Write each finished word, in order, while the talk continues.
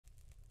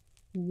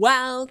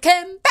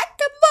Welcome back,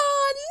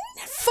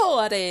 everyone,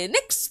 for the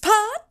next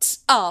part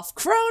of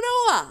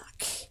Chrono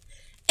Ark.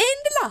 In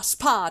the last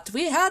part,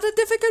 we had a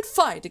difficult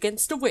fight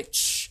against the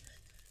witch.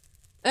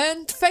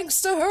 And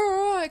thanks to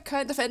her, I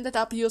kind of ended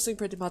up using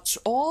pretty much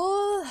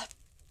all,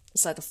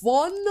 aside of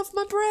one of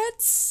my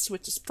breads,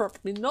 which is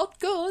probably not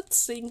good,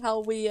 seeing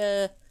how we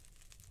are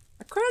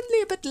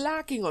currently a bit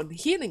lacking on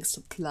healing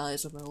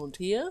supplies around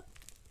here.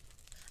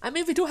 I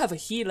mean, we do have a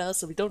healer,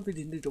 so we don't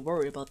really need to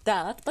worry about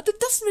that, but it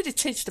doesn't really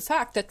change the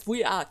fact that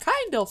we are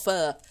kind of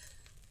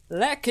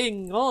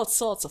lacking all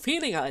sorts of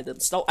healing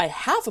items. Now, I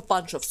have a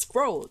bunch of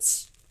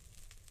scrolls,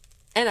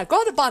 and I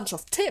got a bunch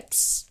of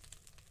tips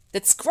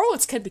that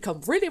scrolls can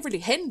become really, really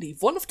handy.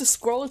 One of the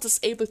scrolls is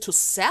able to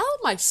sell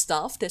my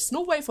stuff. There's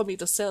no way for me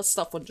to sell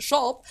stuff on the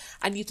shop.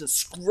 I need a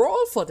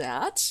scroll for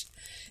that.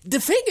 The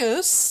thing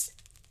is,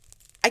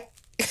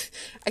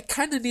 I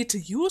kind of need to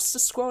use the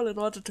scroll in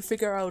order to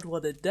figure out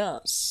what it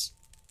does.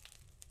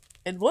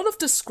 And one of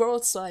the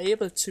scrolls are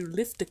able to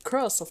lift the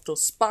curse of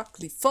those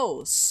sparkly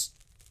foes,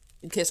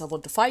 in case I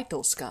want to fight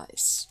those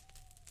guys.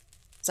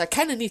 So I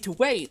kind of need to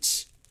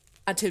wait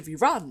until we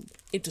run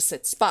into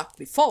said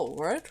sparkly foe,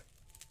 right?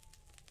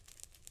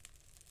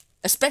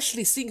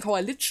 Especially seeing how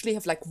I literally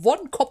have like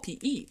one copy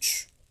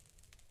each.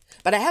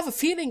 But I have a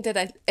feeling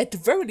that at the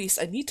very least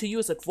I need to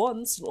use it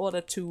once in order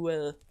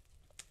to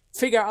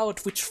figure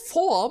out which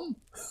form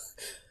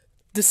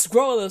the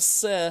scroll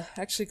is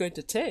actually going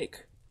to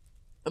take.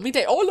 I mean,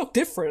 they all look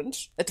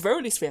different. At the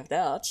very least we have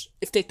that.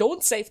 If they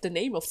don't save the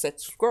name of that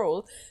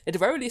scroll, at the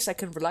very least I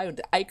can rely on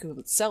the icon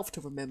itself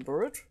to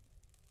remember it.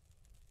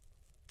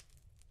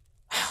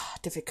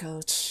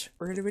 Difficult.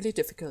 Really, really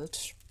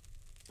difficult.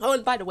 Oh,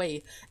 and by the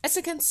way, as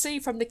you can see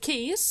from the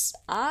keys,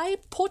 I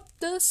put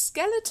the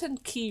skeleton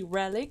key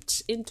relic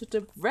into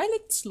the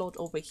relic slot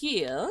over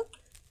here.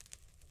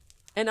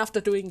 And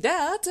after doing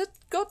that, it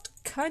got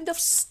kind of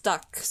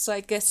stuck. So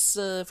I guess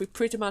we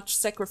pretty much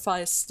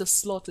sacrificed the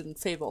slot in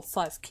favor of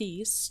 5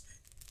 keys.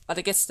 But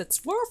I guess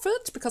that's worth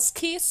it, because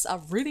keys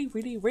are really,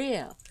 really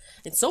rare.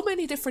 And so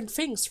many different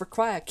things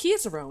require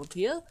keys around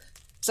here.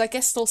 So I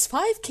guess those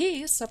 5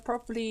 keys are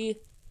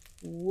probably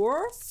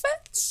worth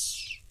it.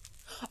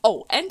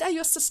 Oh, and I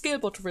used the skill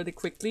bot really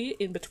quickly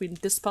in between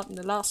this part and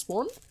the last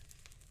one.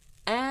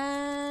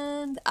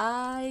 And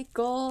I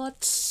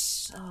got...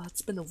 Oh,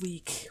 it's been a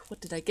week.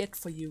 What did I get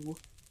for you?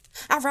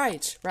 Ah,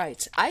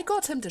 right. I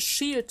got him the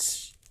shield...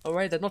 Oh,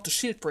 right, not the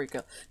shield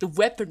breaker. The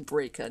weapon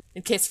breaker.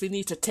 In case we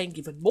need to tank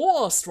even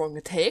more strong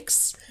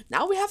attacks.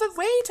 Now we have a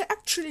way to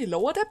actually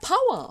lower their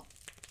power.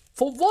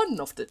 For one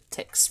of the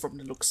attacks from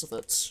the looks of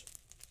it.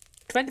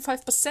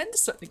 25%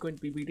 is certainly going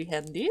to be really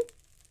handy.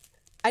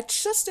 I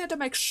just need to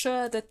make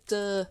sure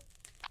that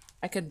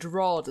I can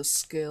draw the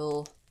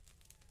skill.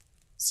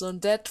 So in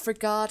that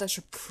regard, I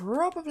should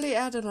probably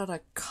add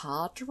another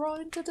card draw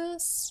into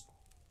this.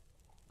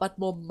 But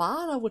more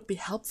mana would be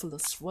helpful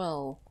as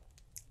well.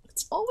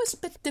 It's always a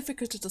bit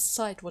difficult to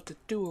decide what to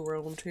do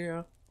around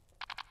here.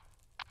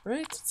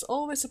 Right? It's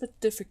always a bit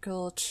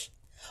difficult.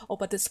 Oh,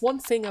 but there's one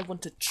thing I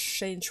want to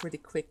change really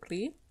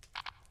quickly.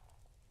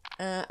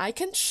 I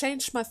can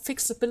change my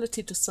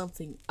fixability to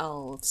something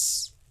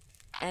else.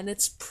 And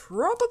it's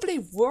probably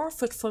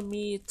worth it for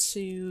me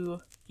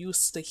to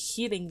use the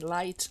healing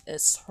light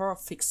as her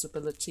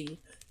fixability.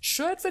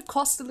 Sure, it will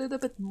cost a little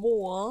bit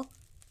more,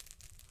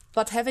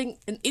 but having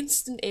an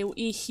instant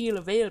AoE heal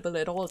available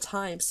at all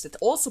times that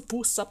also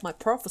boosts up my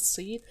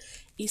prophecy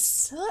is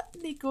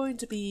certainly going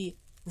to be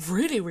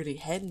really, really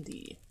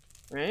handy,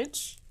 right?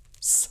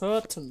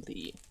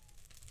 Certainly.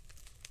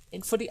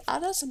 And for the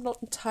others, I'm not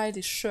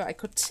entirely sure. I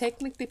could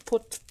technically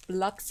put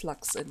blood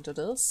flux into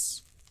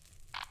this.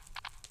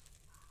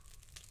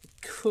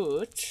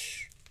 Could,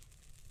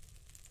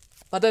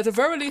 but at the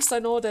very least I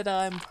know that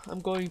I'm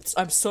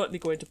certainly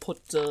going to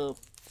put the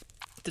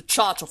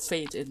charge of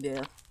fate in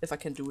there if I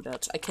can do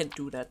that. I can't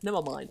do that,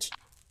 never mind.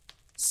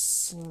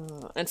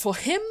 So, and for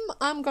him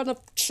I'm gonna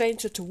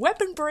change it to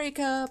weapon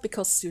breaker,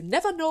 because you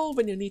never know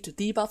when you need to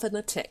debuff an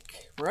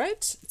attack,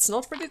 right? It's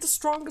not really the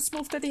strongest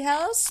move that he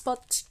has,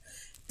 but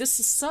this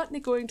is certainly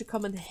going to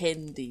come in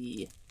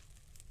handy.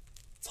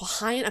 For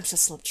Hein, I'm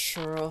just not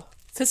sure.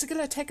 Physical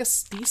attack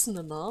is decent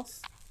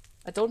enough.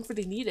 I don't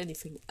really need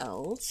anything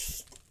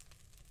else.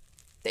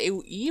 The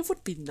AoE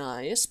would be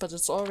nice, but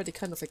it's already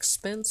kind of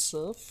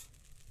expensive.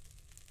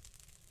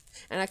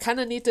 And I kind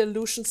of need the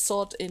illusion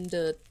sword in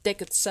the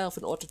deck itself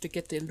in order to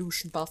get the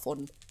illusion buff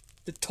on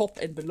the top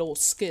and below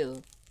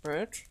skill,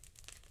 right?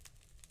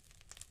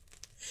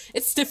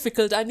 It's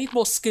difficult. I need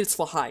more skills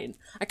for Hein.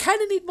 I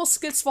kind of need more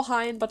skills for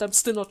Hein, but I'm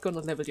still not gonna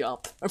level you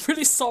up. I'm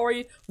really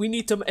sorry. We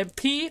need them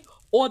MP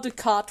or the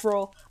card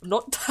draw. I'm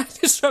not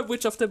entirely sure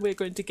which of them we're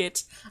going to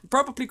get. I'm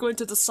probably going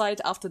to decide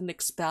after the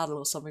next battle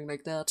or something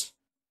like that.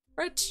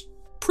 Right?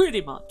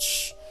 Pretty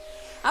much.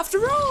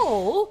 After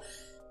all,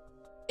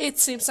 it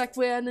seems like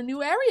we're in a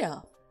new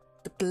area.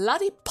 The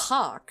bloody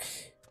park.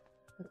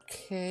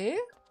 Okay.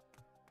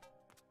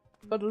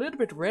 Got a little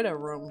bit red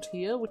around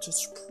here, which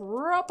is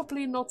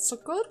probably not so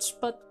good,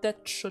 but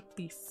that should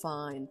be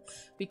fine.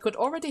 We could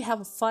already have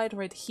a fight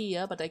right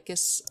here, but I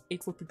guess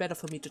it would be better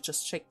for me to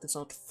just check this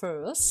out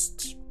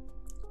first.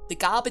 The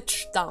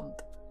garbage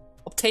dump.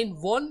 Obtain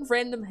 1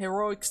 random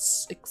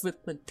heroics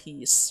equipment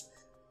piece,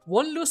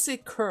 1 Lucy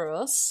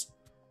curse,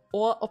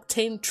 or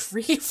obtain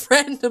 3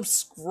 random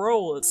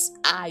scrolls.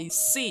 I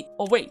see.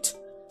 Oh wait.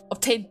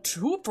 Obtain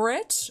 2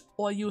 bread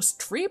or use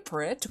 3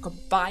 bread to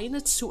combine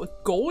it to a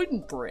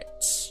golden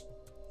bread.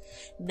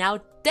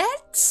 Now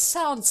that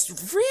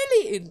sounds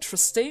really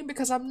interesting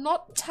because I'm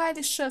not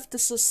entirely sure if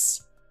this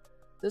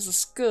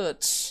is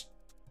good.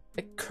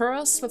 A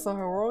curse with a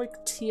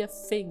heroic tier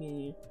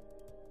thingy.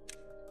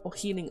 Or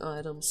healing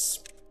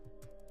items.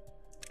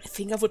 I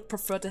think I would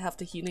prefer to have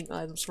the healing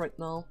items right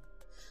now.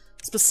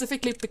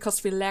 Specifically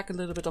because we lack a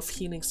little bit of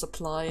healing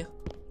supply.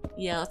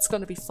 Yeah, it's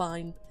gonna be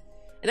fine.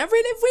 And I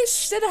really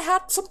wish that I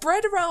had some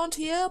bread around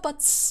here,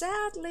 but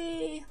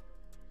sadly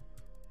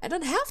I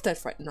don't have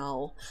that right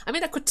now. I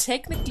mean, I could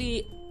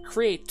technically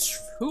create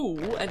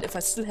 2, and if I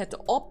still had the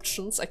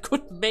options, I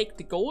could make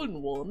the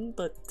golden one,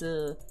 but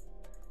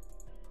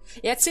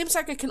yeah, it seems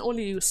like I can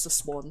only use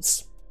this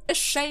once. A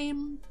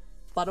shame,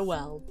 but oh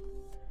well.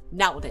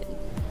 Now then.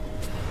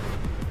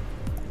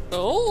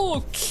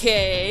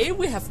 Okay,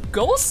 we have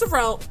ghosts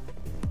around.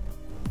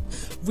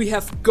 We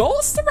have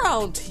ghosts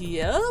around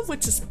here,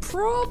 which is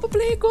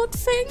probably a good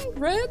thing,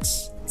 right?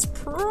 It's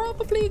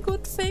probably a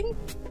good thing.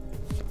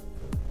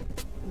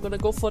 I'm gonna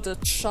go for the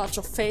Charge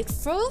of Fate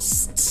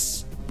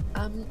first.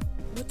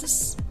 What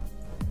is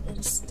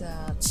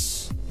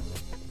that?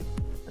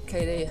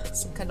 Okay,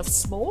 some kind of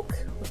smoke.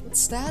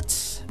 What's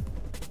that?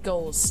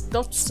 Ghost.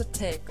 Dodge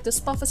attack. This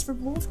buff is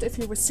removed if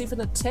you receive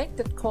an attack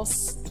that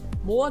costs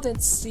more than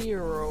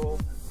 0.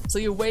 So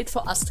you wait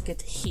for us to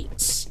get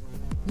hit.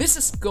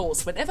 Mrs.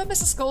 Ghost. Whenever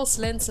Mrs. Ghost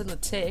lands an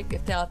attack,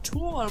 if there are 2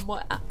 or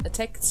more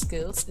attack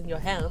skills in your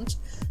hand,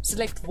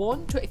 select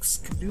 1 to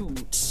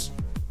exclude.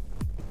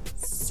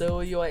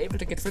 So you are able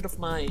to get rid of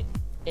my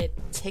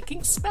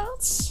attacking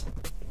spells?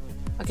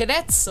 Okay,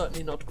 that's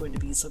certainly not going to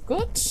be so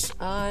good.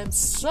 I'm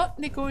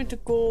certainly going to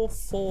go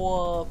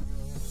for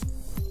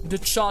the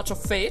Charge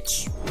of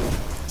Fate.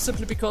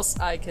 Simply because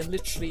I can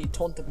literally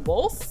taunt them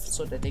both,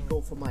 so that they go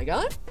for my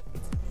guy.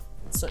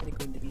 Certainly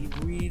going to be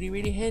really,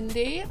 really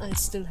handy. I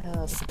still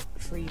have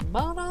 3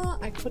 mana.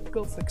 I could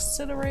go for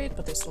Accelerate,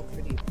 but there's not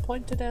really a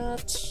point to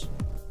that.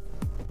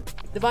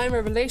 Divine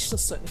Revelation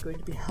is certainly going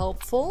to be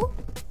helpful,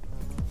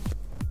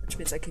 which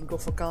means I can go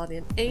for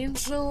Guardian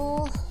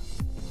Angel.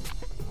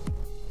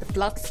 The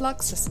Blood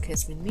Flux, just in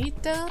case we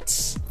need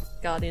that.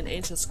 Guardian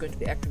Angel is going to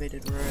be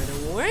activated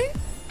right away.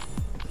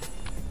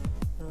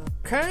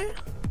 Okay.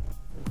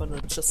 I'm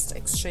gonna just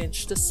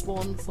exchange this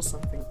one for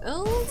something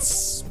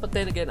else, but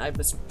then again I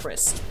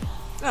mispressed.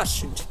 Ah,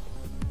 shoot.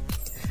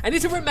 I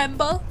need to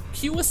remember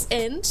Q is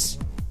end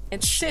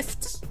and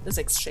shift is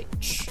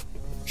exchange.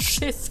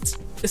 Shift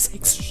is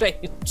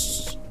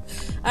exchange.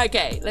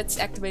 Okay, let's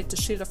activate the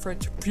Shield of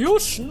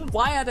Retribution.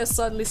 Why are there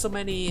suddenly so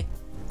many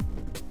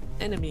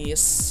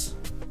enemies?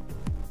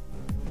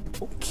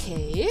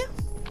 Okay.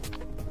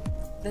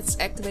 Let's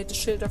activate the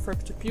Shield of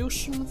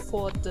Retribution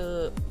for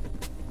the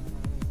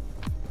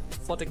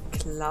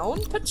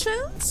clown,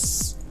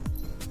 perchance.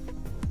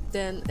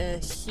 Then a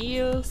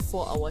heal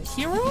for our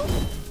hero.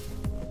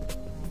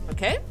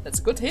 Okay, that's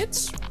a good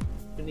hit.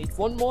 We need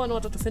 1 more in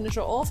order to finish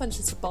her off, and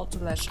she's about to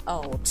lash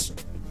out.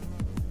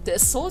 The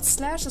Assault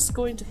Slash is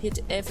going to hit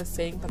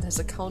everything, but has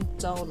a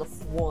countdown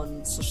of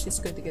 1, so she's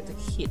going to get a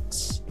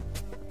hit.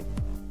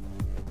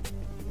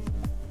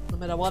 No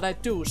matter what I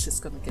do, she's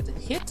gonna get a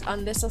hit,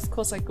 unless of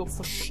course I go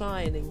for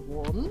Shining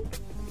One.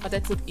 But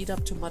that would eat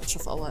up too much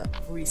of our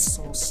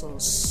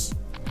resources.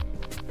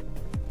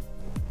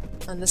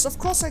 Unless of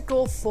course I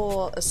go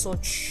for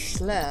Assault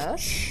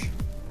Slash.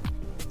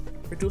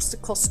 Reduce the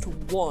cost to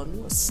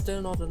 1, is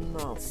still not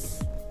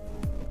enough.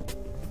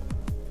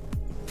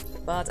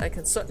 But I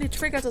can certainly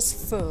trigger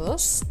this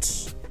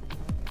first.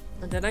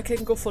 And then I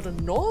can go for the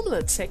normal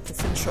attack to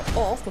finish her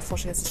off before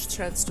she has a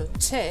chance to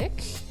attack.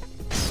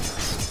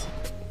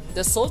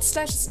 The Assault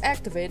Slash is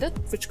activated,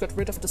 which got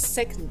rid of the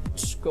second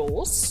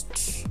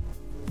ghost.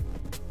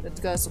 That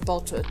guy's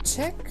about to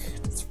attack.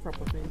 That's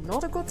probably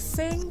not a good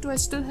thing. Do I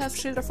still have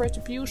Shield of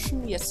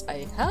Retribution? Yes,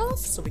 I have.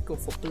 So we go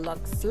for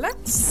Blood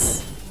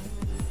Flux.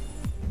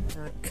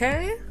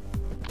 Okay.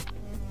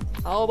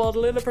 How about a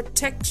little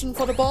protection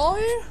for the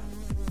boy?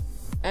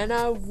 And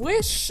I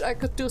wish I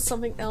could do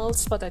something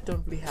else, but I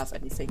don't really have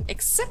anything.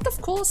 Except,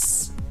 of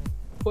course,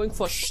 going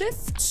for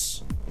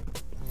Shift.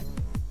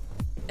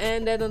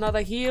 And then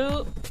another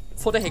heal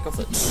for the heck of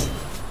it.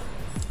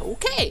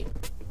 Okay.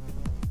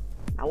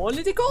 Now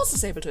only the ghost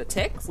is able to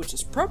attack, which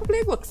is probably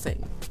a good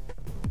thing.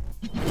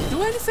 Can you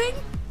do anything?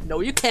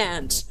 No, you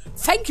can't.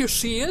 Thank you,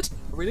 shield.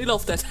 I really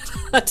love that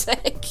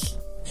attack.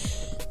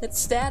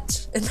 That's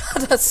that.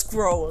 Another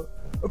scroll.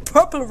 A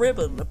purple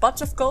ribbon, a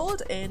bunch of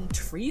gold, and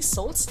 3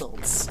 soul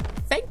stones.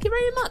 Thank you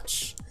very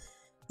much.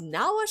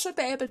 Now I should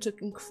be able to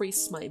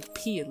increase my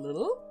MP a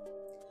little.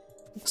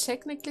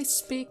 Technically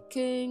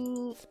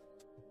speaking,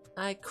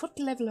 I could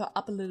level her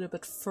up a little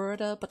bit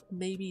further, but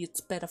maybe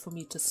it's better for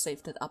me to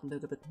save that up a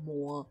little bit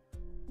more.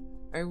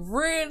 I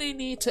really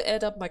need to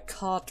add up my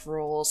card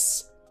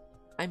draws.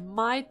 I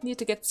might need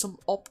to get some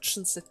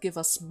options that give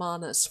us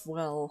mana as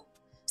well.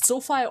 So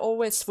far I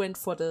always went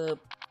for the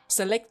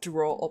select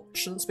draw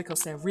options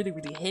because they're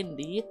really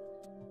handy.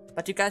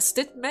 But you guys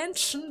did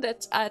mention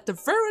that at the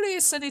very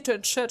least I need to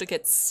ensure to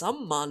get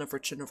some mana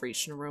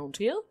regeneration around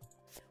here.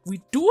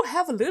 We do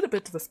have a little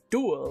bit with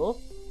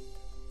duel,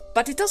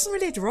 but it doesn't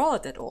really draw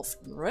that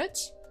often, right?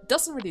 It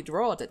doesn't really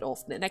draw that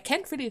often, and I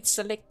can't really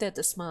select that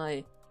as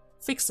my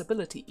fixed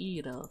ability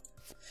either.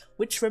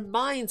 Which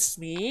reminds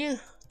me,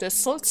 the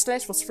Assault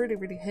Slash was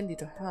really handy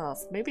to have.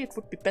 Maybe it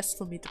would be best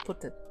for me to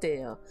put it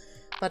there.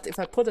 But if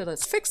I put it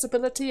as fixed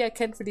ability, I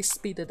can't really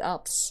speed it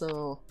up,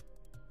 so...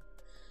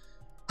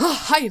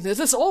 Hein, it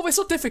is always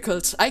so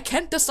difficult. I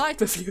can't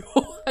decide with you.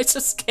 I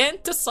just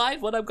can't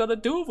decide what I'm gonna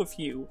do with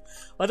you.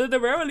 But at the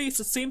very least,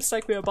 it seems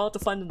like we're about to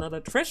find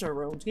another treasure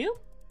around here.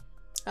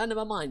 Ah,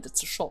 never mind,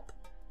 it's a shop.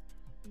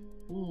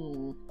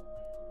 I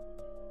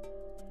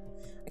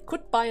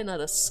could buy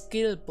another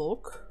skill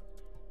book.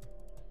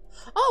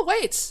 Oh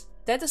wait,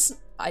 that is an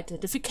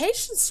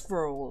identification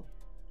scroll.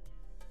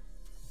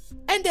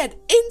 And that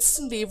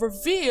instantly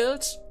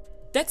revealed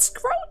that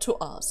scroll to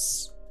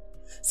us.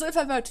 So if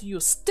I were to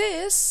use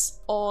this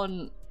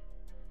on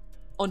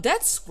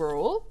that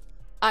scroll,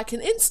 I can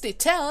instantly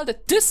tell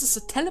that this is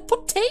a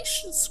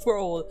teleportation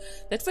scroll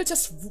that will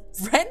just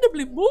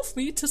randomly move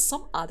me to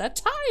some other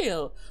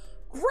tile.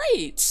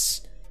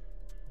 Great!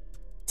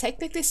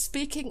 Technically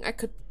speaking, I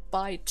could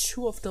buy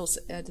 2 of those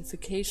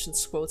identification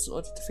scrolls in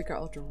order to figure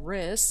out the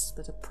rest,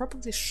 but I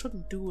probably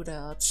shouldn't do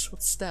that.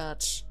 What's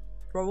that?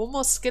 Draw 1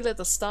 more skill at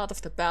the start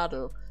of the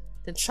battle,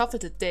 then shuffle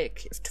the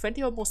deck. If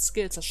 20 or more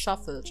skills are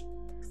shuffled,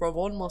 draw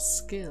 1 more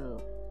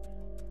skill.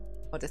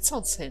 Oh, that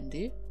sounds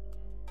handy.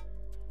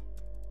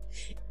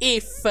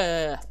 If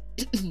I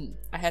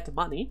had the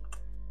money,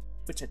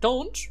 which I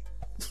don't,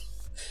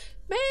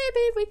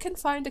 maybe we can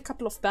find a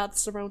couple of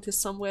baths around here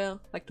somewhere,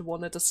 like the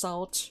one at the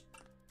south,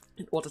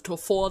 in order to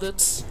afford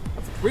it. I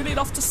would really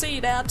love to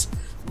see that.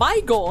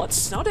 My god,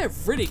 now they're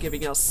really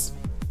giving us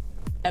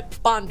a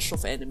bunch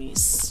of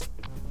enemies.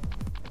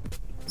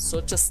 So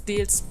it just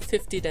deals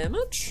 50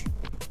 damage.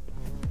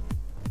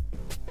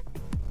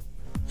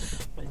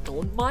 I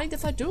don't mind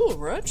if I do,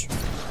 right?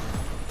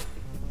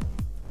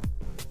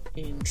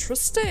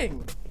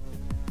 Interesting.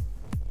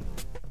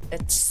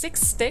 At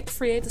 6 stack,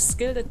 create a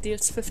skill that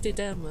deals 50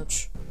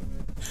 damage.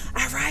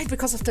 Alright,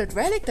 because of that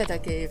relic that I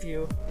gave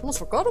you. Almost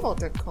forgot about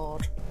that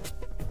card.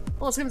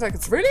 Oh, it seems like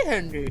it's really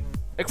handy.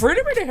 Like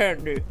really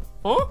handy.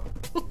 Huh?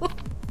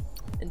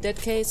 In that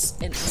case,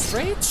 Endless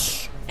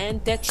Rage.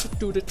 And that should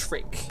do the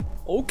trick.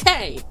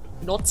 Okay,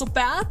 not so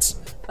bad.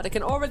 But I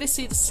can already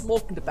see the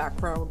smoke in the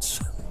background.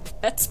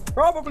 That's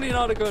probably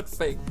not a good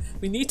thing.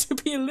 We need to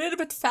be a little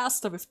bit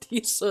faster with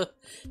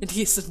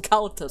these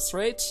encounters,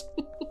 right?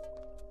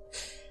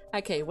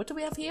 Okay, what do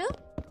we have here?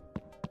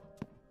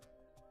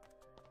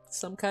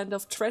 Some kind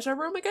of treasure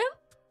room again?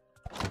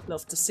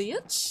 Love to see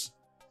it.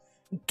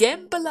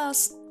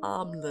 Gambler's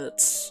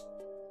Armlet.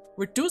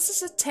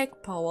 Reduces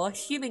attack power,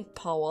 healing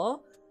power,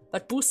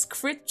 but boosts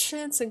crit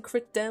chance and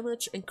crit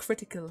damage and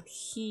critical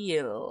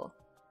heal.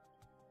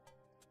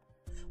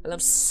 Well, I'm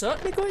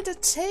certainly going to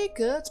take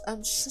it.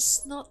 I'm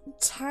just not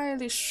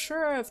entirely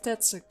sure if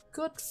that's a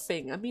good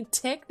thing. I mean,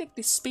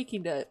 technically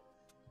speaking, the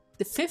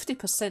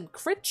 50%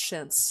 crit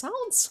chance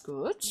sounds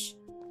good.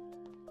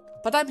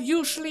 But I'm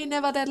usually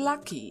never that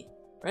lucky,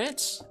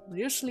 right? I'm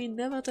usually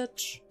never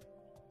that...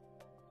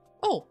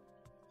 Oh!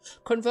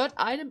 Convert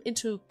item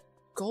into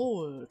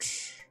gold.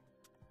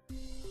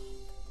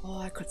 Oh,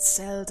 I could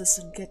sell this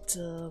and get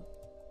the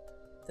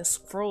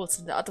scrolls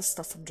and the other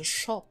stuff from the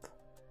shop.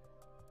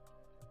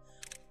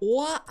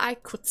 Or I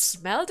could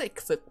smelt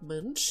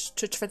equipment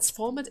to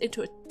transform it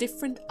into a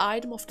different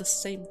item of the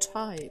same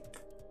type.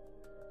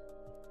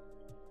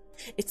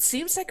 It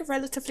seems like a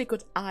relatively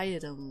good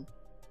item.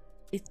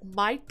 It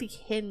might be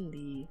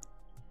handy.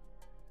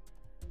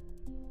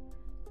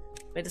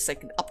 Wait a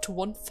second, up to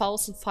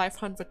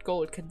 1,500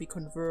 gold can be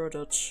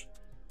converted.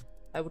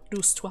 I would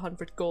lose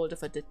 200 gold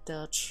if I did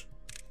that.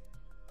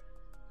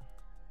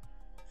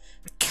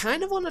 I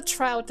kind of want to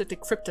try out the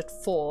decrypted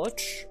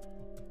forge.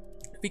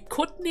 We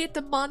could need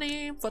the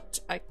money, but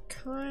I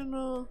kind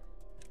of...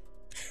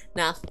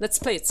 Nah, let's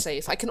play it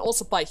safe. I can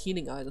also buy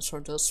healing items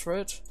from this,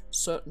 right?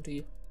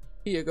 Certainly.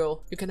 Here you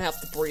go. You can have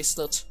the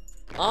bracelet.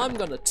 I'm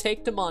gonna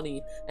take the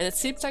money. And it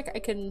seems like I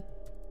can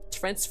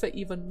transfer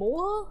even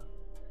more.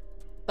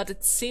 But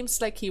it seems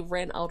like he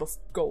ran out of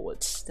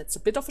gold. That's a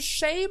bit of a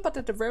shame, but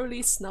at the very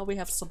least now we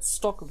have some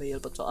stock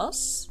available to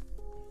us.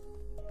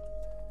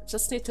 I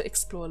just need to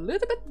explore a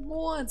little bit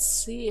more and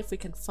see if we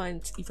can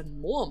find even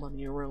more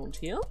money around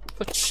here.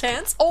 Good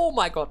chance. Oh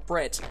my god,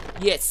 bread.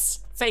 Yes,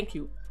 thank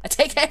you. I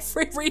take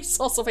every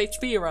resource of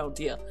HP around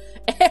here.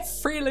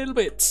 Every little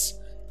bit.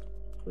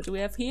 What do we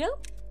have here?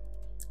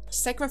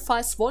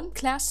 Sacrifice 1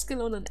 class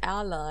skill on an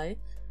ally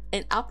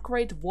and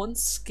upgrade one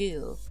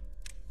skill.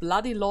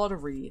 Bloody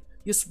Lottery.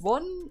 Use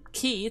one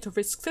key to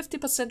risk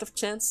 50% of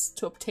chance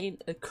to obtain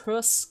a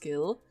curse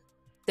skill.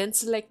 Then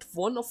select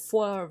one of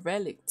 4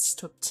 relics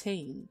to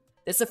obtain.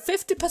 There's a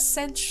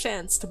 50%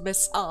 chance to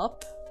mess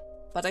up,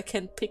 but I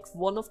can pick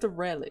one of the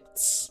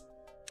relics.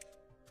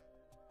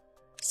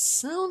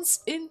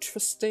 Sounds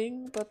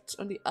interesting, but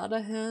on the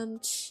other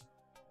hand...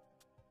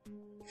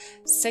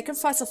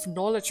 Sacrifice of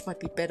knowledge might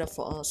be better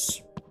for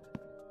us.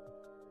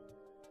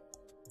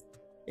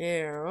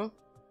 Yeah.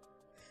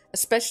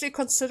 Especially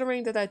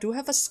considering that I do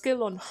have a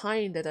skill on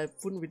Hein that I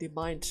wouldn't really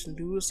mind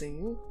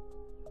losing.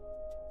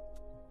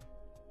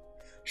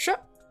 Sure,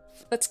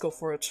 let's go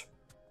for it.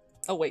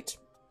 Oh wait,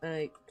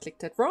 I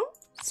clicked that wrong.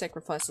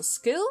 Sacrifice a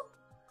skill.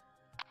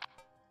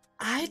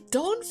 I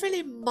don't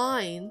really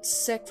mind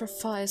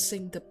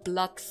sacrificing the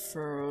blood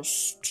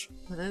first.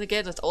 But then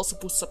again, it also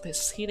boosts up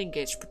his healing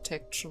gauge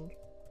protection.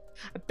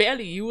 I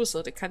barely use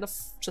it, I kind of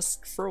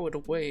just throw it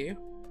away. You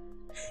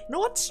know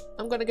what?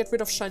 I'm gonna get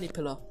rid of Shiny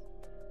Pillar.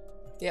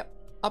 Yep.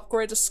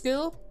 Upgrade a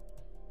skill.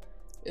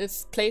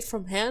 If played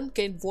from hand,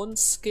 gain 1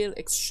 skill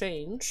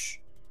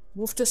exchange.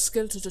 Move the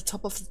skill to the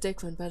top of the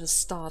deck when battle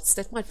starts.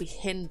 That might be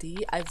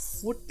handy. I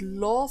would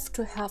love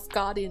to have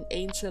Guardian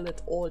Angel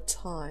at all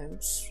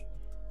times.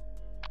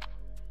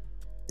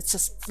 It's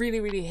just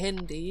really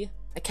handy.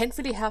 I can't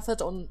really have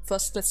it on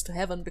First Class to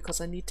Heaven because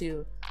I need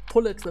to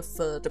pull it with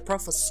the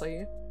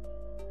Prophecy.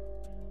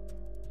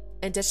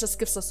 And that just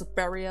gives us a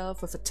barrier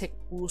with attack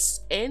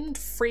boost and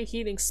free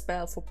healing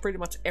spell for pretty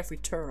much every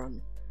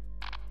turn.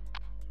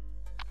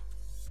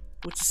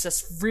 Which is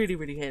just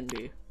really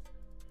handy.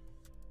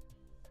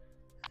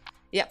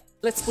 Yeah,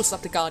 let's boost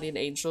up the Guardian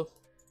Angel.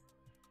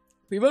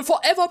 We will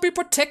forever be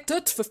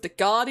protected with the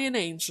Guardian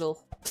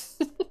Angel.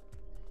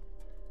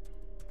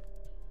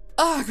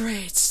 Ah,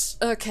 great.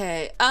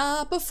 Okay,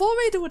 before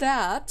we do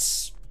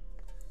that,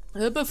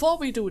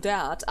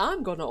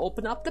 I'm gonna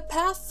open up the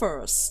path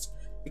first.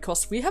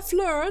 Because we have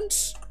learned...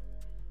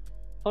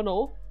 Oh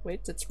no,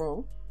 wait, that's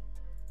wrong.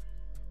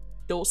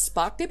 Those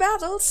sparkly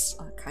battles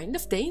are kind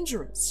of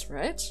dangerous,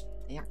 right?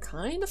 They are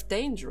kind of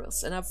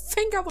dangerous, and I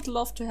think I would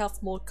love to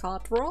have more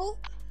card draw.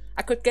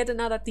 I could get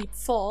another Deep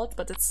Thought,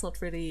 but it's not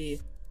really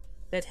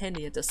that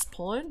handy at this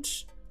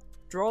point.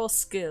 Draw a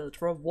skill.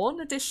 Draw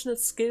 1 additional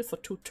skill for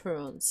 2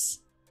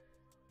 turns.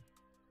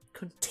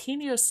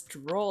 Continuous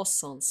draw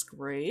sounds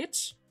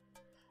great.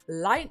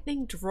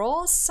 Lightning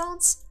draw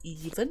sounds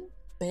even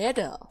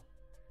better.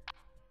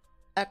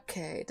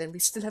 Okay, then we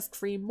still have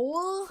 3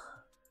 more.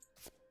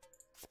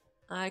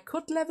 I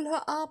could level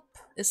her up.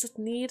 Is it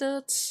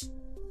needed?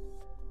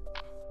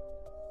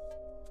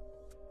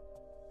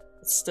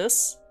 What's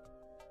this?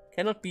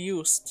 Cannot be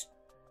used.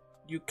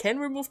 You can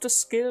remove the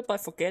skill by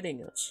forgetting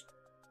it.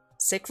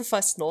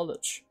 Sacrifice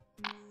knowledge.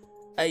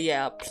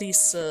 Yeah,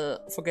 please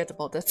forget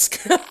about that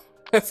skill.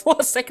 For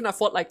a second I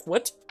thought like,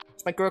 what?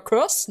 Is my girl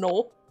cursed?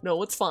 No,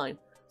 it's fine.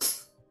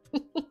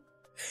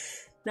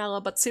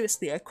 Now, but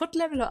seriously, I could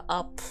level her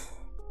up.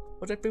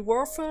 Would it be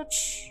worth it?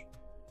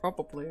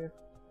 Probably.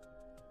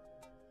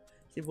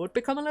 She would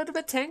become a little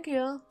bit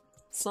tankier.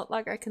 It's not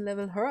like I can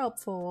level her up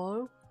for a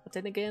while. But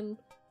then again...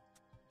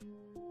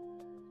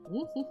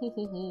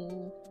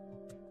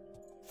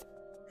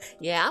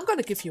 Yeah, I'm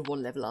gonna give you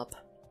 1 level up.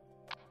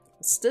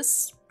 What's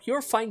this?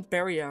 Purifying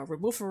Barrier.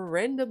 Remove a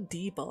random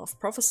debuff.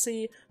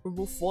 Prophecy.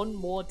 Remove 1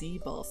 more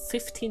debuff.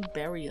 15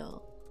 barrier.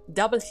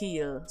 Double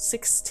heal,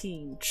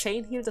 16.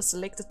 Chain heal the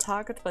selected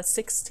target by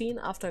 16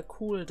 after a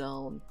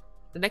cooldown.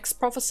 The next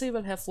prophecy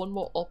will have 1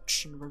 more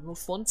option.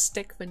 Remove 1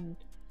 stack when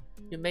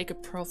you make a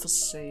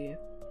prophecy.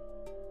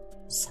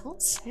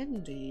 Sounds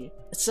handy.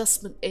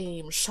 Adjustment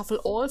aim.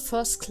 Shuffle all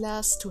First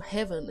Class to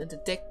Heaven in the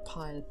deck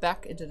pile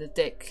back into the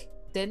deck.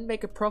 Then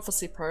make a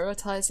prophecy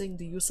prioritizing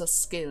the user's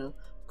skill.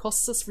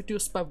 Cost is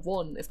reduced by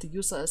 1 if the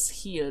user is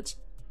healed,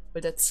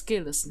 but that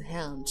skill is in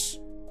hand.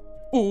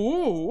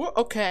 Ooh,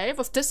 okay.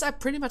 With this I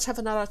pretty much have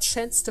another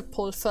chance to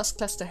pull First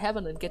Class to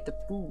Heaven and get the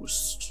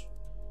boost.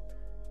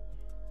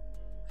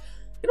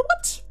 You know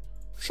what?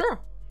 Sure.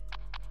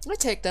 I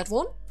take that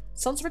one.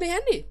 Sounds really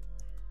handy.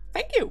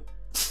 Thank you.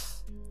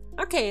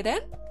 Okay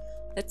then.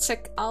 Let's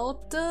check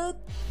out the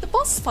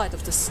boss fight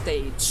of the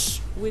stage,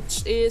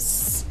 which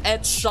is a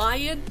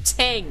giant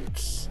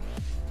tank.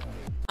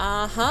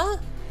 Uh-huh.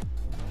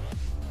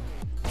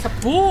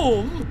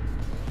 KABOOM!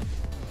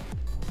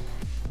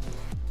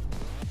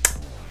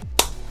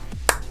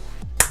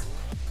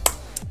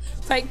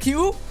 Thank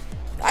you.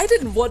 I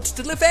didn't want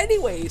to live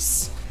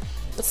anyways.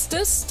 What's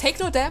this? Take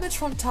no damage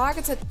from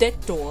targets at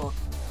dead door.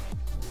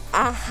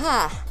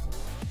 Aha.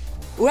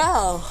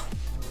 Well,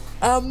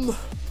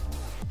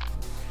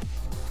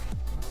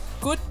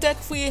 good that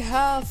we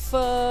have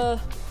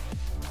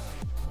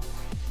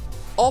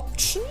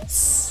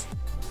options,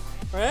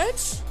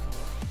 right?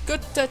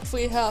 Good that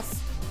we have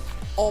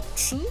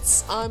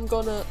options. I'm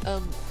gonna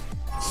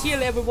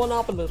heal everyone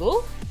up a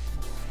little.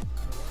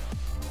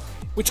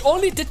 Which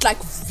only did like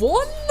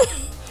 1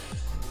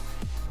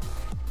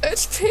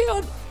 HP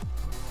on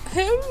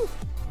him.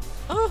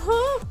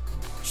 Uh-huh.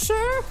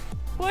 Sure.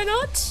 Why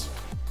not?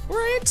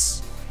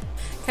 Great!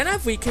 Can I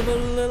weaken him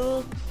a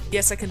little?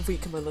 Yes, I can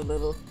weaken him a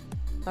little.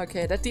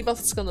 Okay, that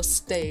debuff is gonna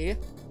stay.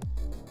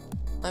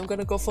 I'm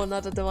gonna go for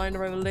another Divine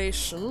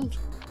Revelation.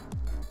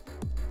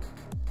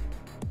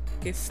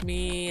 Give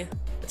me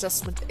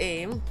adjustment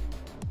aim.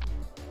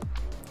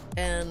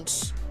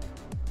 And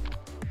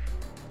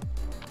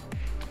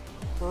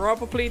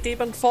probably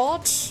Deepen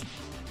Thought.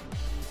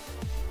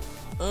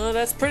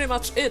 That's pretty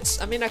much it.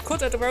 I mean, I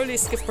could at the very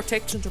least give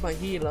protection to my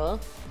healer.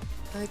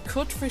 I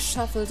could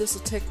reshuffle this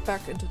attack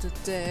back into the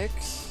deck.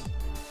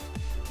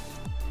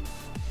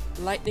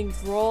 Lightning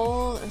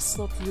Draw is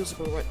not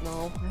usable right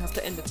now. I have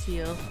to end it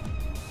here.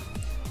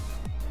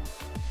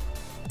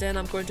 Then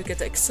I'm going to get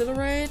the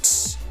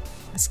Accelerate.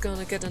 It's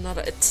gonna get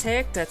another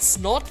attack. That's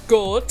not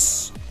good.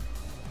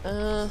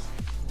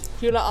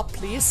 Healer up,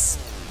 please.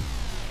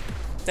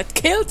 That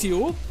killed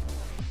you?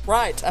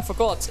 Right, I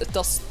forgot. It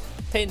does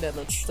pain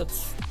damage.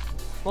 That's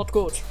not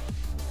good.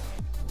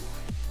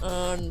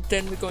 And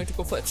then we're going to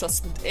go for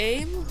adjustment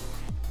aim.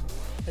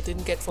 I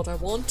didn't get what I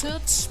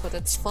wanted, but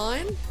that's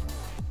fine.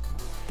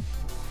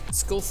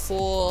 Let's go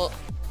for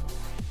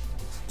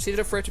Shield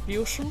of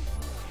Retribution.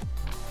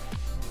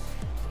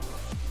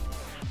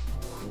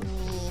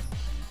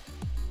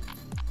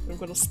 I'm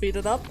gonna speed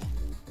it up.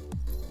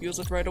 Use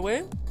it right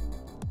away.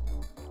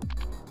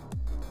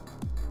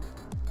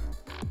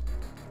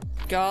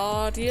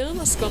 Guardian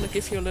is gonna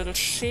give you a little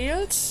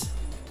shield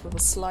with a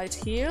slight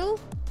heal.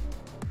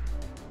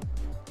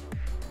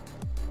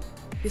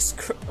 He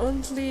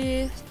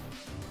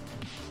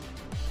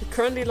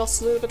currently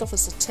lost a little bit of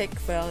his attack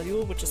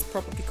value, which is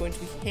probably going to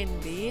be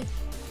handy.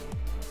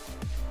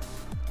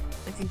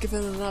 I can give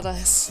him another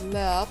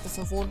slap if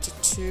I wanted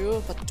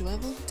to, but do I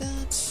want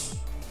that?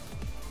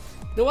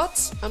 You know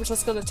what? I'm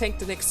just gonna tank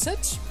the next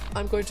hit.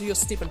 I'm going to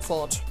use Deepen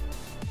Thought.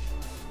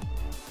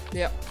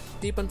 Yeah,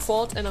 Deepen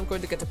Thought, and I'm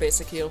going to get the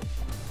basic heal.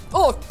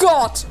 Oh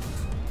god!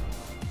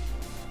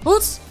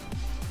 What?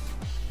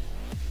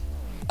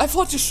 I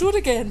thought you shoot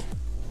again!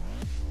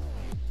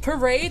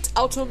 Parade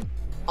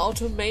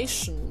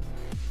Automation.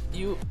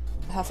 You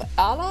have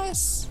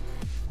allies?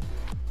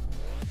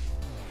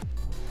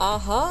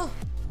 Uh-huh.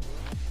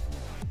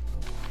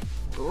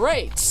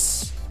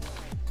 Great.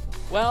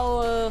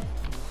 Well,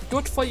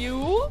 good for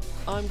you.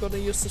 I'm gonna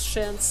use this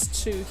chance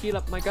to heal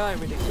up my guy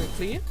really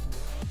quickly.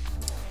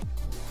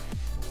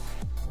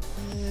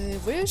 I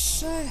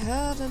wish I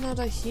had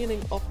another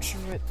healing option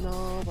right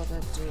now, but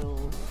I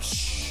don't.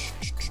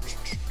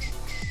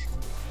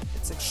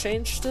 Let's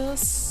exchange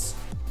this.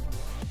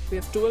 We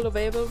have dual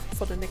available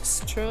for the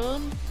next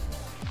turn.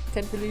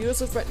 Can't really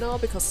use it right now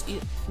because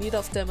neither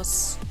of them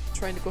is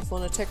trying to go for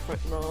an attack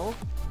right now.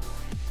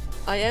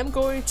 I am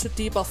going to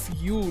debuff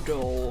you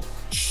though,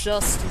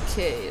 just in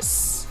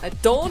case. I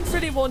don't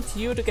really want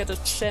you to get a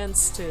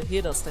chance to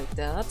hit us like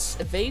that.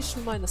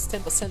 Evasion minus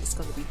 10% is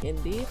gonna be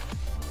handy.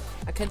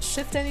 I can't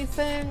shift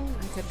anything,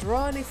 I can't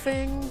draw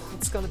anything.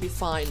 It's gonna be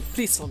fine.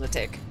 Please don't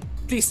attack.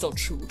 Please don't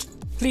shoot.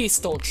 Please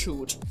don't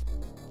shoot.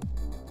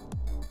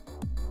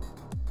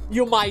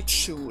 You might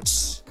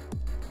shoot.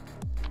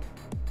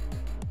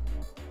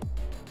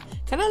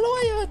 Can I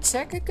lower your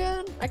attack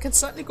again? I can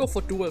certainly go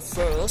for duel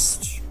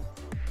first.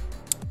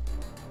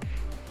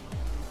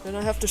 Then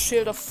I have the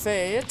Shield of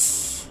Fate.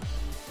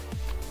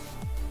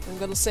 I'm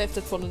gonna save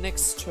that for the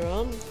next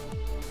turn.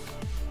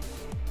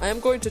 I am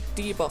going to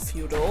debuff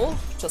you though,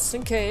 just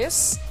in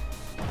case.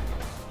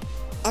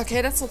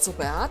 Okay, that's not so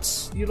bad.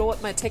 You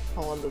lowered my attack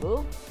power a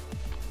little.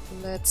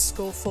 Let's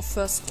go for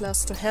First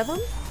Class to Heaven.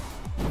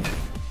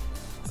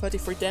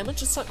 33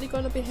 damage is certainly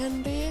gonna be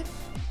handy.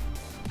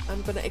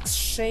 I'm gonna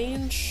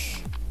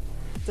exchange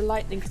the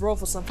Lightning Draw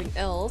for something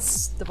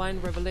else. Divine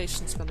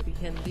Revelation is gonna be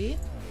handy.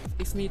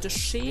 Give me the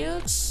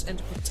shield and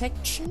the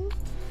protection.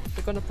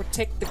 We're gonna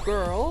protect the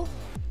girl.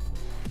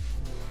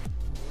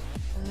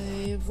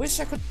 I wish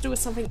I could do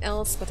something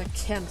else, but I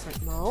can't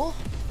right now.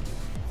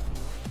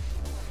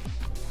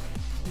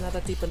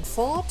 Another Deepen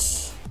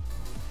Thought.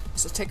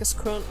 His attack is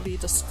currently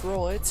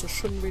destroyed, so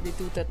shouldn't really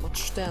do that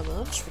much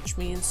damage, which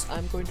means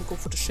I'm going to go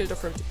for the Shield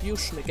of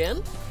Retribution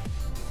again.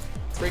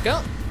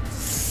 Trigger.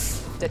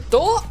 That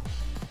door.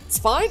 It's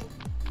fine.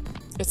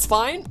 It's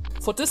fine.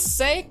 For this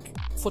sake,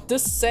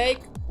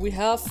 we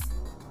have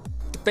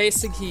the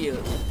basic heal.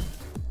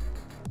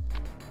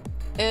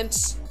 And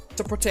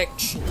the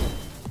protection.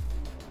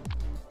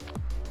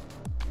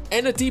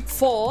 And a Deep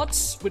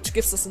Thought, which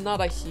gives us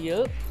another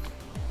heal,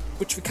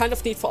 which we kind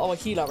of need for our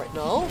healer right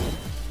now.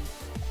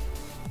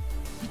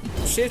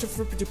 Shield of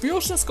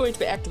Retribution is going to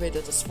be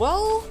activated as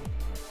well.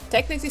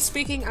 Technically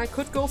speaking, I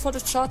could go for the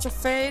Charge of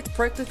Fate.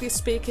 Practically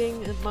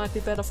speaking, it might be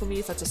better for me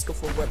if I just go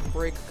for Weapon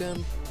Break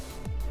again.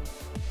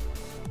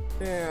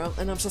 Yeah,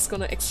 and I'm just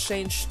gonna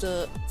exchange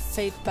the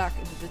Fate back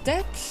into the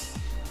deck.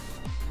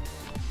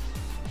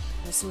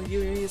 There's no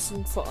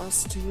reason for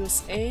us to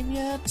use aim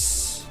yet.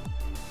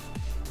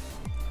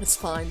 It's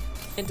fine.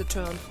 End the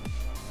turn.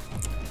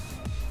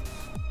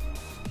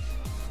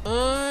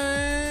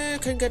 I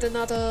can get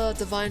another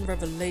Divine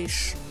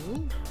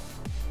Revelation,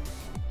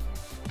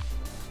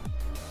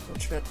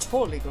 which we're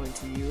totally going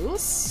to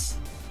use.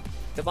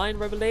 Divine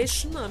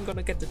Revelation, I'm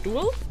gonna get the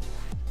duel.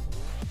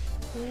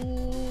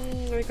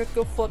 I could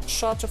go for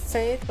Charge of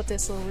Fate, but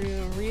there's no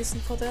real reason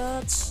for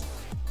that.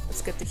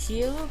 Let's get the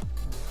heal.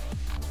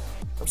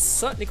 I'm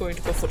certainly going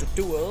to go for the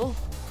duel.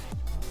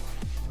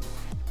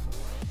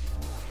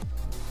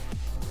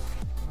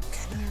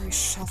 Can I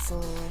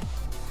reshuffle?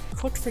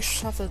 Could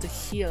reshuffle the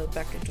heal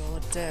back into our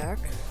deck.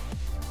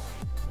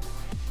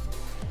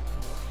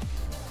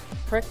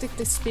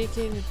 Practically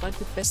speaking, it might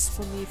be best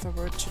for me if I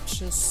were to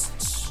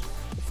just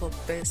go for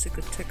basic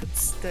attack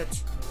instead.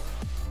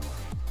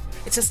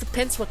 It just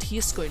depends what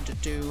he's going to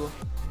do.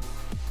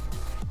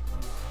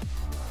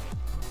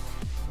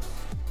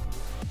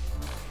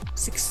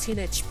 16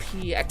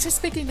 HP. Actually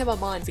speaking, never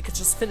mind. We can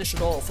just finish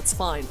it off. It's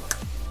fine.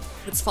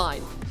 It's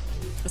fine.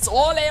 It's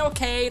all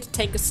a-okay. The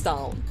tank is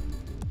down.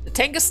 The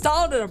tank is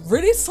down and I'm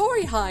really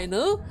sorry, Hein.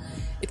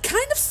 It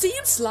kind of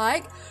seems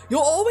like you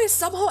always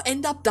somehow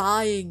end up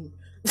dying.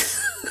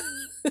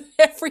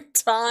 Every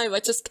time. I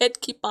just can't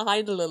keep my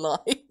Heinel alive.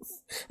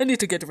 I need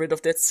to get rid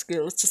of that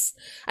skill. It's just...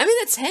 I mean,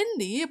 it's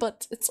handy,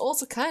 but it's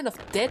also kind of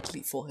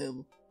deadly for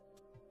him.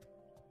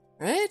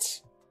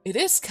 Right? It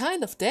is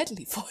kind of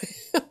deadly for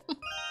him.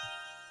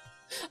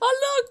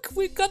 Oh look!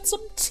 We got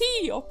some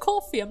tea or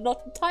coffee. I'm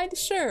not entirely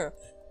sure.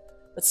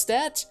 What's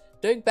that?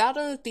 During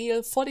battle,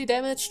 deal 40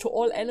 damage to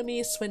all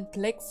enemies when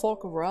Black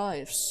Fork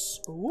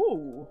arrives.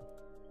 Ooh.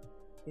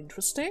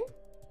 Interesting.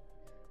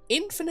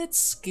 Infinite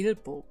Skill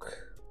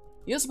Book.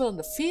 Usable on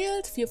the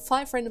field, view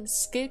 5 random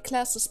skill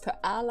classes per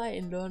ally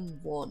and learn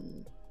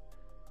 1.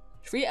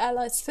 3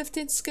 allies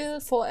 15 skill,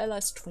 4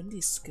 allies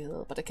 20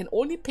 skill, but I can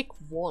only pick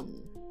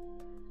 1.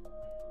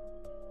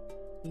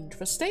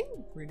 Interesting,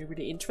 really,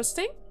 really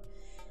interesting.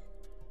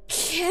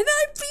 Can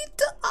I beat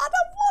the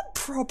other one?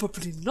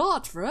 Probably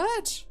not,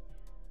 right?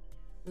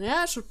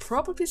 Yeah, I should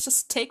probably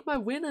just take my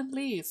win and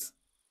leave.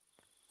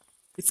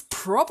 It's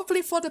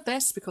probably for the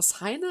best, because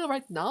Hein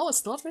right now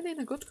is not really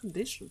in a good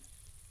condition.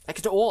 Like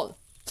at all.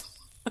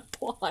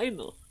 Poor Hein.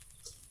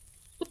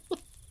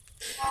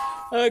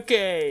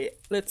 Okay,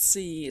 let's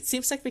see. It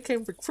seems like we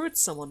can recruit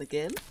someone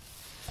again.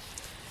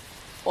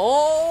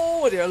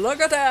 Oh dear, look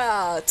at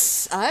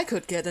that! I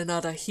could get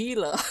another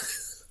healer.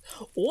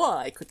 Or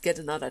I could get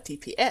another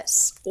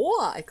DPS.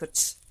 Or I could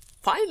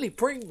finally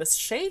bring Miss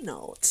Shane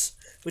out,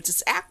 which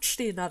is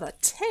actually another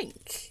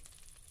tank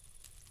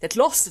that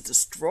loves to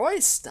destroy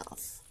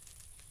stuff.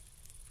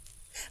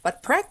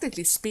 But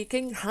practically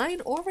speaking,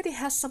 Hein already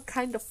has some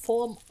kind of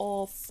form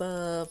of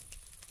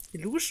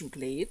illusion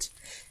blade,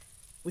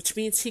 which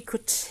means he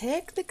could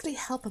technically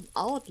help him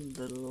out a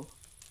little,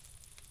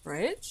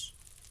 right?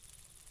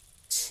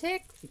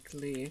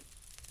 Technically.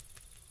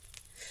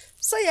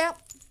 So yeah,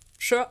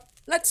 sure,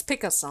 let's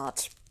pick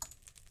Assad.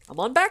 Come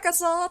on back,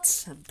 Assad.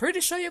 I'm pretty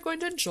sure you're going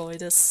to enjoy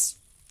this.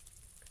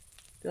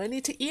 Do I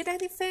need to eat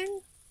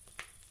anything?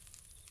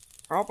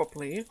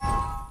 Probably.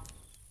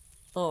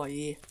 Oh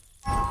yeah.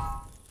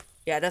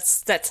 Yeah,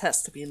 that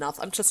has to be enough.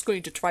 I'm just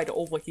going to try to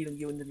overheal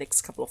you in the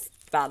next couple of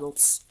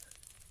battles.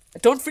 I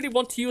don't really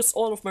want to use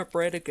all of my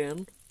bread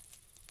again.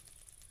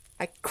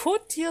 I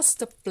could use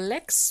the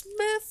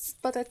blacksmith,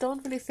 but I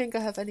don't really think I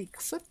have any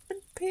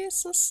equipment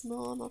pieces.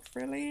 No, not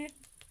really.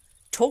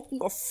 Token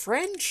of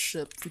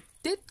friendship. We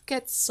did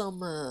get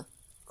some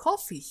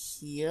coffee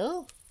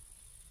here.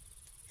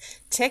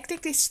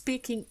 Technically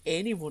speaking,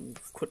 anyone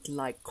could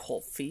like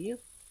coffee.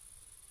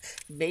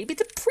 Maybe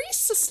the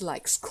priestess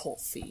likes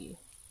coffee.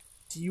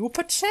 Do you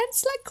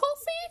perchance like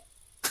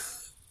coffee?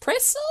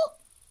 Priscil?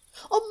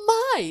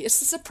 Oh my, is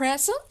this a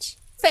present?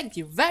 Thank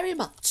you very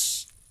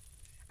much.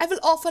 I will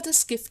offer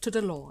this gift to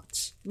the Lord.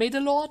 May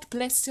the Lord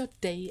bless your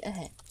day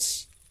ahead.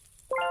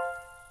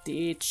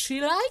 Did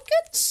she like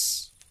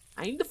it?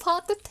 Kind of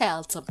hard to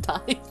tell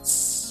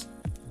sometimes.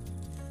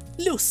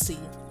 Lucy,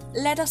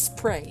 let us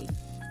pray.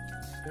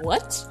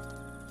 What?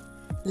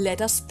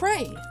 Let us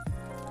pray.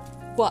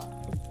 What?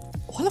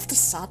 All of a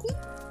sudden?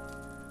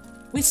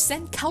 We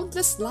send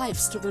countless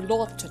lives to the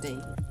Lord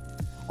today.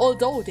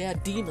 Although they are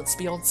demons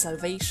beyond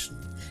salvation,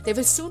 they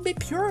will soon be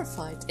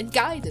purified and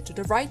guided to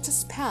the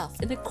righteous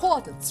path in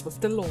accordance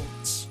with the Lord.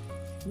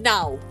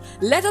 Now,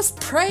 let us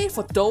pray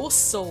for those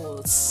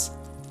souls.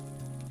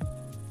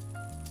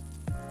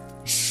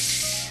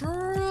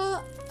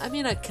 Sure, I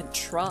mean I can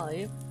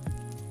try.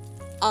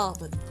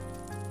 Amen.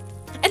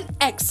 An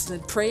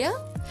excellent prayer.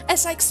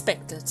 As I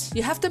expected,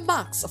 you have the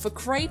marks of a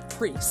great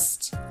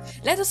priest.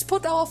 Let us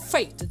put our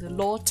faith in the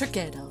Lord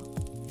together.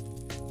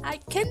 I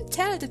can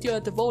tell that you're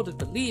a devoted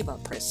believer,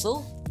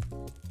 Priscil.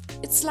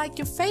 It's like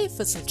your faith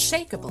is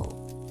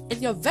unshakable,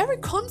 and you're very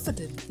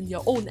confident in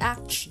your own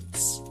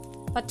actions.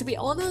 But to be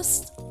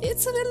honest,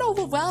 it's a little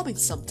overwhelming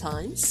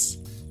sometimes.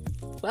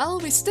 Well,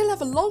 we still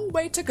have a long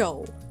way to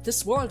go.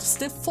 This world is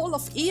still full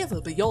of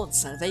evil beyond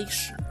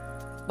salvation.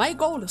 My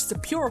goal is to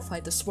purify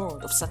this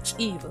world of such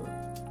evil,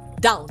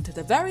 down to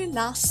the very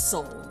last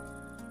soul.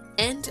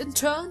 And in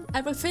turn,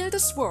 I will fill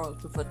this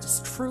world with what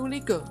is truly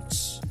good.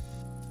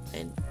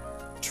 And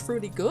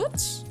truly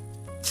good?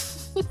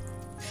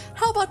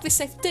 How about we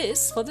save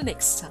this for the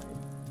next time?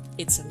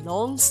 It's a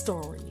long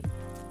story.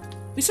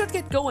 we should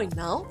get going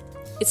now.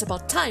 It's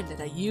about time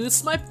that I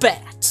use my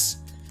bat.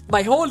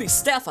 My holy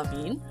staff, I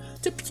mean,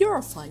 to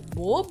purify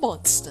more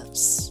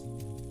monsters.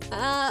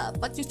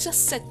 But you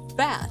just said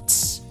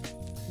bat.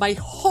 My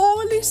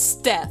holy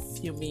staff,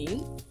 you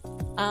mean?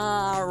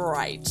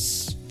 Right.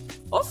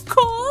 Of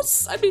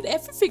course. I mean,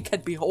 everything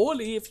can be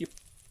holy if you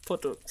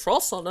put a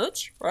cross on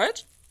it,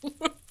 right?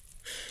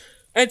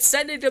 And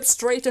sending them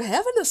straight to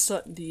heaven is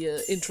certainly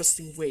an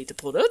interesting way to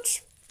put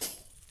it.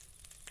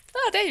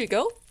 There you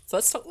go.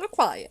 First token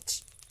acquired.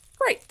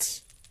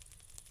 Great.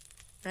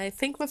 I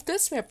think with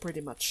this we're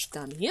pretty much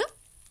done here.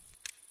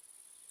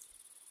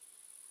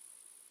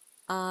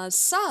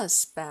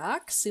 Sa's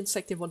back. Seems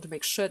like they want to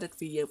make sure that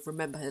we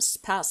remember his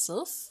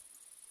passive.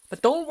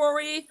 But don't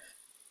worry.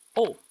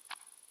 Oh.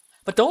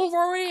 But don't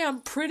worry,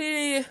 I'm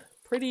pretty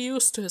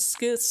used to his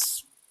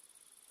skills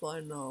by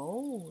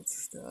now.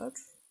 What's that?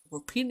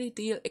 Repeatedly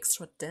deal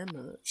extra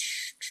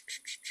damage.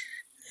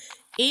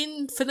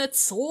 Infinite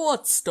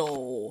swords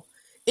though.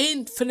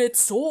 Infinite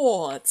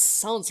swords.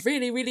 Sounds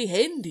really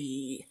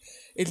handy.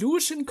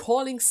 Illusion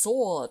calling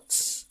sword.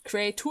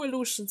 Create 2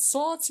 illusion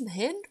swords in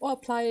hand or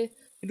apply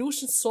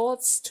illusion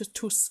swords to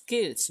 2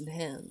 skills in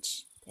hand.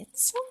 That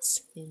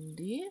sounds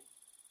handy.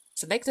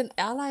 Select an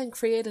ally and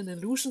create an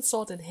illusion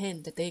sword in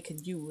hand that they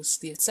can use.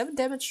 Deal 7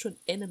 damage to an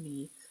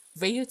enemy.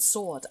 Veiled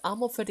sword,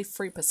 armor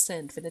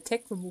 33%. When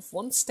attacked, remove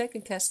 1 stack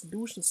and cast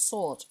illusion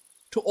sword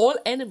to all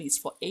enemies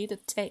for 8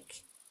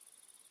 attack.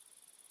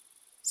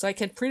 So I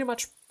can pretty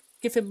much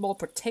give him more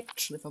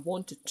protection if I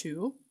wanted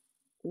to.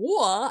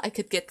 Or I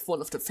could get one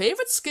of the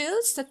favorite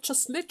skills that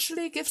just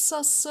literally gives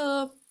us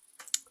a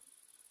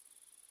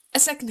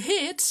second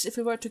hit if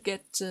we were to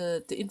get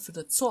the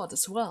infinite sword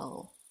as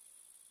well.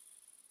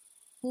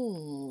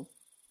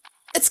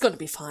 It's gonna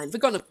be fine. We're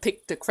gonna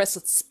pick the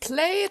Crescent's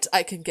Plate.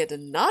 I can get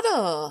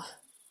another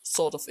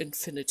sort of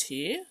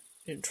infinity.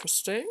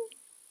 Interesting.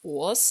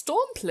 Or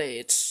Storm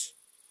Plate.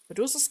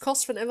 Reduces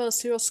cost whenever a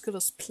zero skill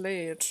is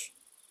played.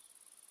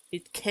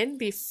 It can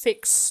be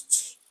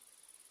fixed.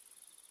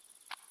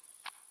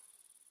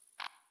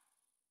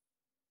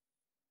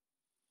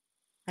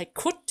 I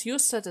could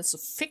use that as a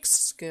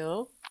fixed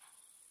skill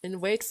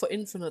and wait for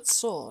infinite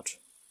sword.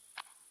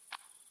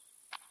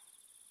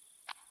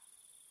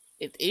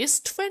 It is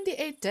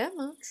 28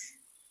 damage.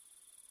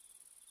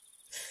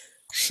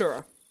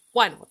 Sure.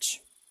 Why not?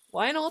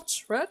 Why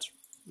not, Red?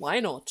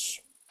 Why not?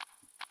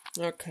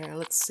 Okay,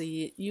 let's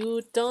see.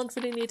 You don't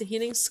really need the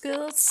healing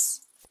skills.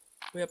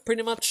 We are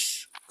pretty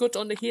much good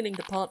on the healing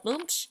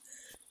department.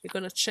 We're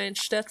gonna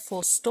change that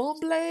for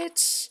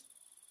Stormblade.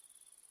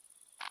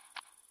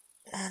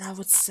 And I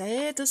would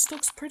say this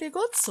looks pretty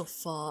good so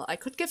far. I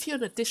could give you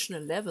an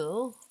additional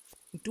level.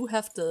 We do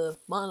have the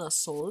mana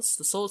souls,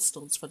 the soul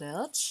stones for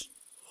that.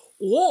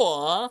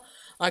 Or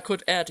I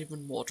could add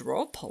even more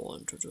draw power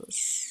into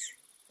this.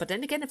 But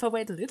then again, if I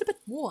wait a little bit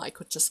more, I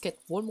could just get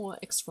 1 more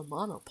extra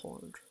mana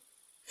point.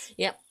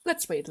 Yeah,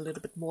 let's wait a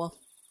little bit more.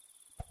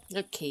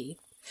 Okay.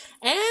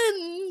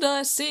 And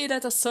I see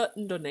that a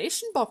certain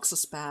donation box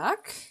is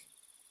back.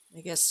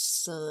 I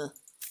guess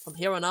from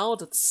here on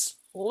out it's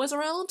always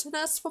around and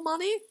asks for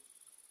money.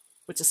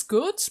 Which is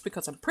good,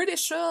 because I'm pretty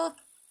sure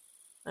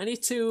I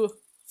need to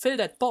fill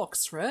that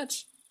box,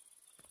 right?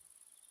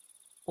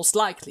 Most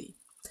likely.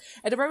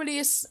 At the very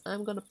least,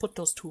 I'm gonna put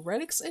those 2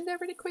 relics in there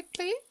really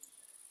quickly.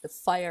 The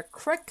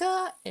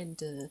firecracker and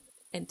the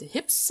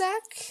hip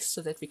sack,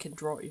 so that we can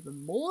draw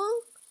even more.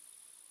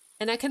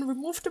 And I can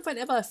remove them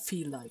whenever I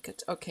feel like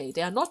it. Okay,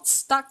 they are not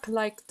stuck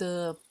like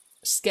the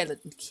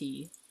skeleton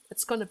key.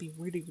 It's gonna be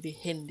really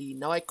handy.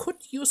 Now I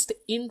could use the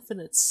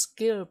infinite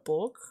skill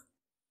book,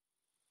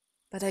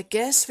 but I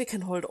guess we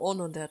can hold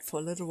on that for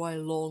a little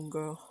while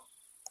longer.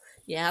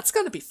 Yeah, it's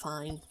gonna be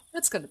fine.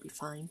 It's gonna be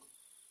fine.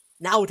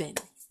 Now then.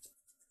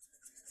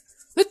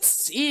 Let's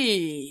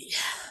see.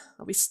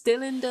 Are we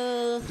still in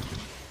the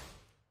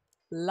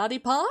bloody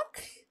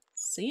park?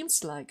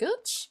 Seems like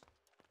it.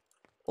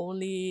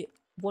 Only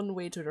 1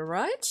 way to the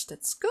right.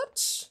 That's good.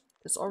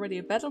 There's already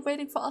a battle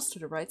waiting for us to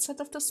the right side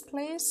of this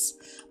place.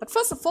 But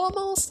first and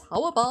foremost,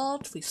 how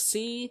about we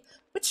see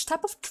which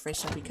type of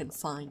treasure we can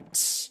find.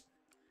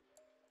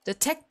 The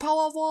tech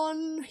power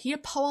one, heal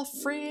power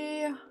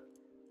 3,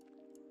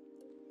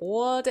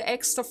 or the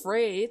extra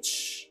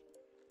rage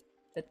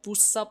that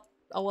boosts up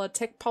our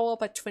attack power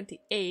by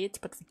 28,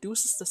 but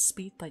reduces the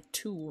speed by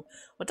 2.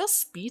 What does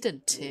speed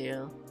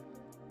entail?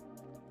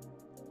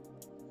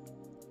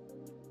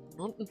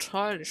 Not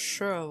entirely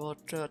sure,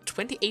 but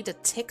 28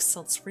 attack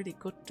sounds really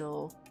good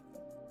though.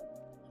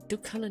 I do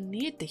kinda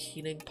need the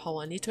healing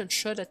power. I need to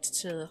ensure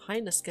that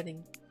Hein is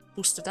getting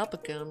boosted up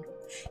again.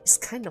 He's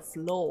kind of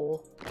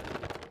low.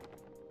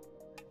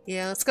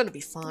 Yeah, it's gonna be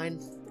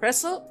fine.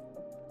 Presser,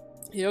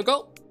 here you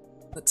go.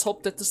 Let's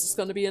hope that this is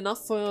gonna be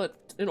enough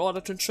in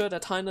order to ensure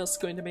that Hein is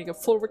going to make a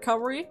full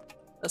recovery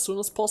as soon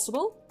as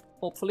possible,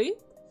 hopefully.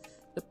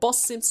 The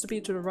boss seems to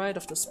be to the right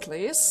of this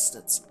place.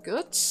 That's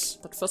good.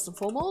 But first and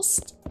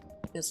foremost,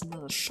 there's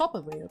another shop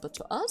available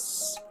to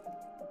us.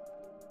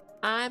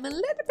 I'm a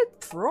little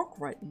bit broke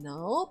right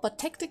now, but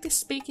technically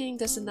speaking,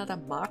 there's another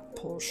mark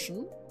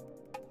potion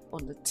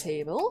on the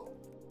table.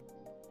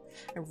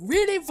 I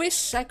really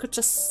wish I could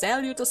just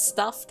sell you the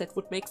stuff that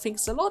would make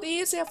things a lot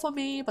easier for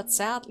me, but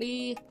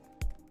sadly,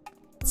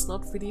 it's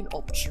not really an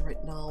option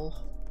right now.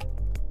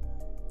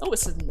 Oh,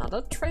 is it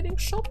another trading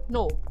shop?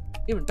 No,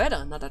 even better,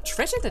 another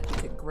treasure that we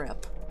can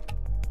grab.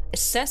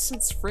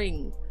 Assassin's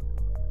Ring.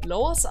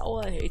 Lowers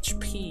our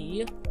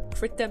HP,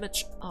 crit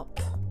damage up,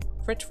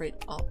 crit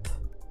rate up.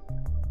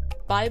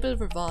 Bible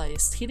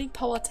revised, healing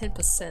power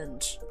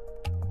 10%,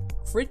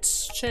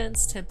 crit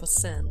chance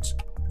 10%,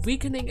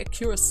 weakening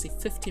accuracy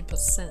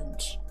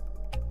 15%.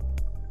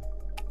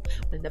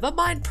 Well, never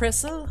mind,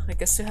 Pressel. I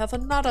guess you have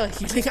another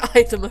healing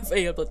item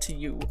available to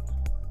you.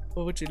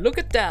 Or would you look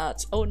at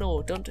that? Oh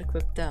no, don't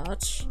equip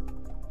that.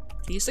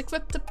 Please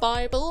equip the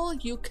Bible.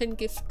 You can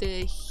give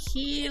the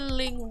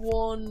healing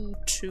one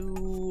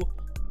to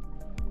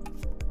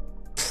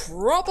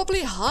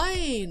probably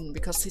Hein,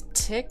 because he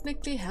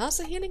technically has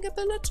a healing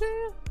ability.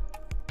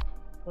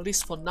 At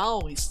least for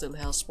now he still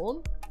has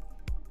one.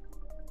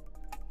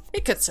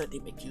 He can certainly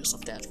make use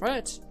of that,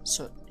 right?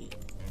 Certainly.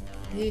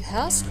 He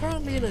has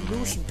currently an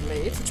illusion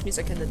blade, which means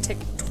I can attack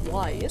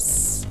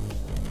twice.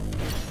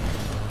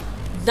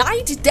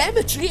 90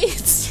 damage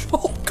each!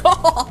 Oh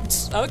god!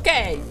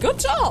 Okay, good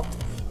job!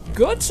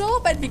 Good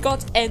job, and we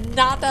got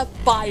another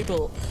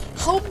Bible.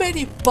 How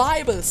many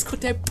Bibles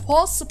could they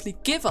possibly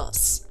give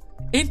us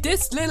in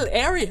this little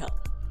area?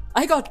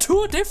 I got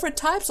 2 different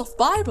types of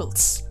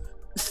Bibles.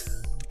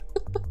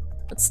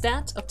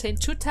 Instead, obtain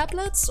 2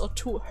 tablets or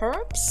 2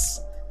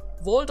 herbs.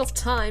 Vault of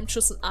Time,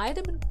 choose an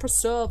item and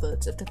preserve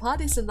it. If the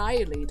party is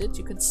annihilated,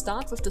 you can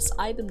start with this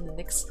item in the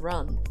next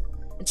run.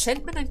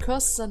 Enchantment and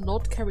curses are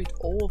not carried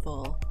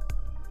over.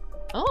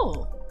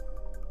 Oh.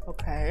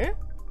 Okay.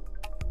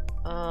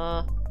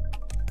 I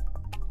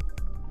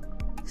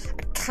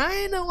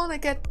kinda wanna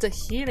get the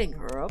healing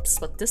herbs,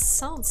 but this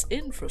sounds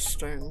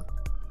interesting.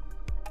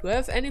 Do I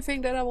have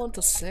anything that I want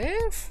to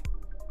save?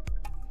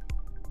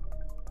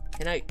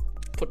 Can I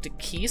put the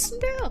keys in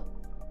there?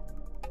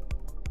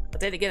 But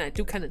then again, I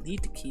do kind of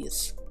need the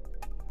keys.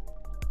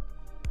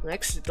 I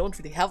actually don't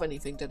really have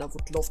anything that I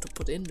would love to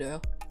put in there.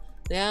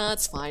 Yeah,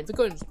 it's fine.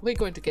 We're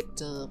going to get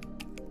the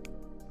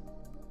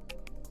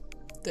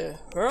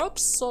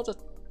herbs or the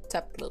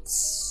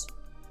tablets.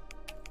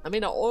 I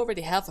mean, I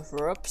already have a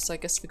herb, so I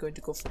guess we're going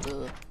to go for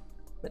the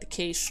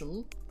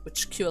medication,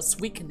 which cures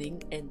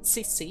weakening and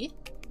CC.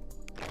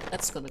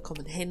 That's gonna come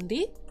in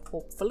handy,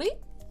 hopefully.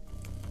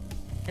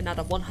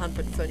 Another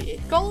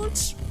 138 gold,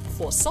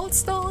 4 soul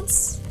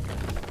stones,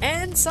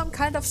 and some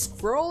kind of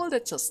scroll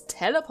that just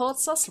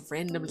teleports us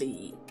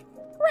randomly.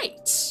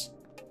 Great!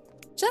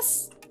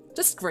 Just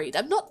great.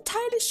 I'm not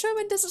entirely sure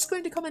when this is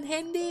going to come in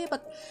handy,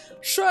 but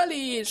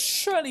surely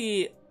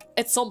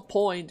at some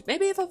point,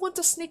 maybe if I want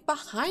to sneak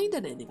behind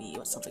an enemy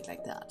or something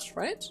like that,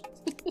 right?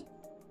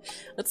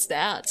 What's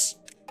that?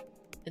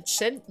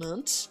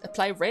 Enchantment.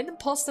 Apply random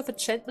positive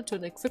enchantment to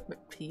an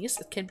equipment piece.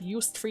 It can be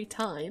used 3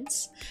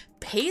 times.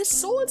 Pay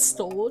soul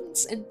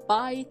stones and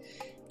buy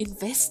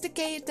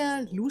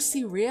investigator,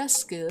 Lucy rare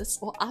skills,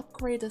 or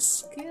upgrade a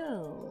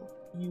skill.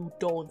 You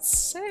don't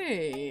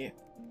say.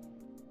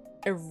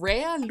 A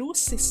rare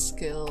Lucy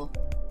skill.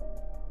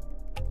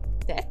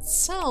 That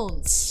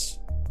sounds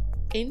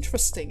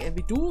interesting, and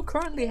we do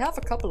currently have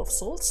a couple of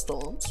soul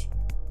stones.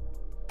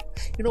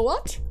 You know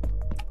what?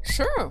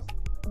 Sure.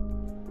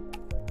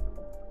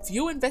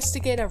 View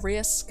investigator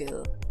rare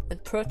skill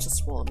and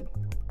purchase one.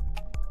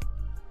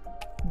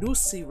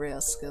 Lucy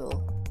rare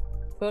skill.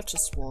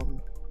 Purchase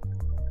one.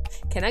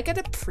 Can I get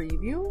a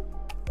preview?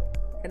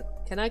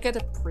 Can I get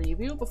a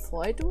preview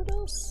before I do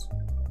this?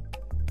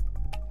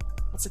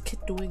 What's a kid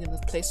doing in a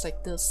place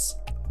like this?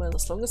 Well,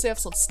 as long as you have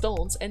some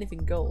stones,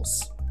 anything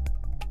goes.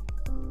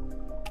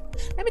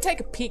 Let me take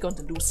a peek on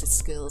the Lucy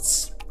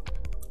skills.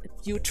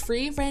 View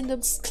 3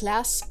 random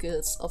class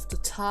skills of the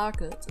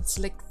target and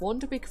select one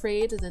to be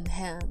created in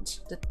hand.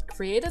 The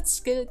created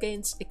skill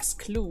gains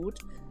exclude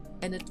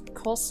and its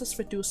cost is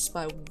reduced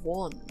by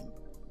 1.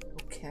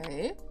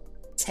 Okay.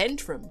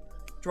 Tantrum.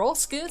 Draw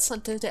skills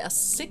until there are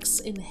 6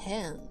 in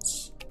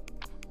hand.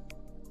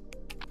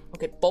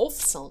 Okay, both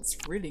sounds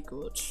really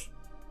good.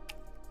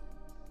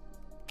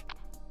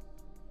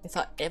 If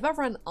I ever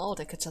run out,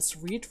 I could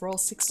just redraw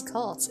 6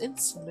 cards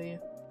instantly.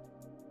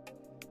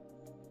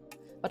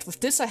 But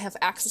with this I have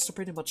access to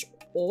pretty much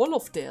all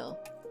of their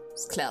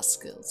class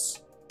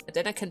skills. And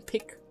then I can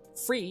pick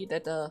 3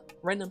 that are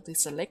randomly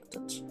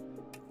selected.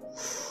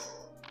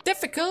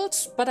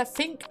 Difficult, but I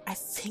think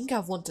I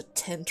want a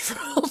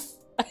Tantrum.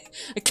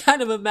 I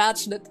kind of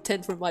imagine that the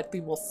Tantrum might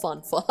be more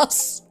fun for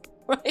us,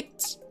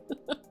 right?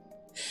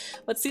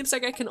 But seems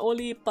like I can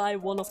only buy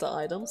one of the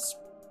items.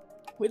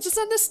 Which is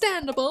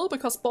understandable,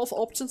 because both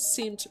options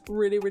seemed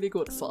really, really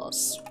good for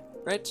us.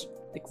 Right?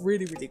 Like,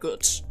 really, really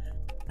good.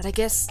 But I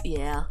guess,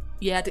 yeah,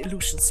 the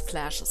illusion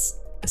splash is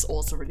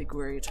also really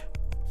great.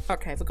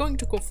 Okay, we're going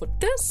to go for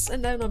this,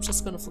 and then I'm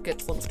just gonna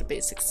forget one of the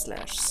basic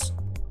slashes.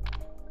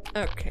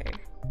 Okay.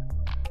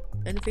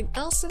 Anything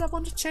else that I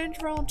want to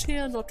change around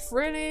here? Not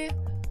really.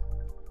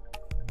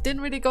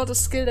 Didn't really got a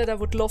skill that I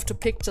would love to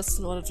pick just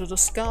in order to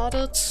discard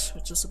it,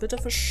 which is a bit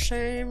of a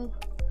shame.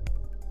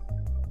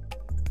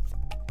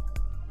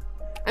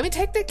 I mean,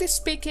 technically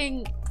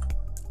speaking,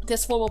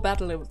 there's one more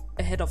battle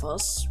ahead of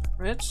us,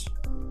 right?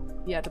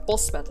 Yeah, the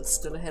boss battle is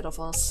still ahead of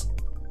us.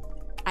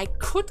 I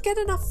could get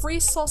enough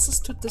resources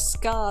to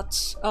discard...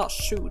 Oh,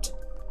 shoot.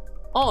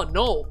 Oh,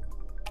 no.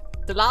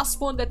 The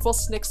last one that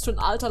was next to an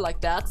altar like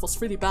that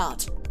was really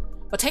bad.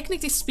 But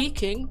technically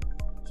speaking,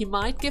 he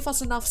might give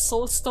us enough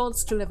soul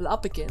stones to level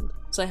up again.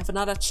 So I have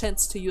another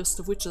chance to use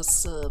the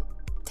witch's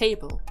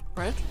table,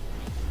 right?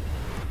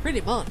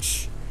 Pretty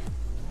much.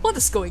 What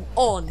is going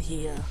on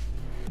here?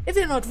 If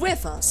you're not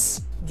with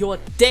us, you're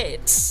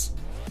dead.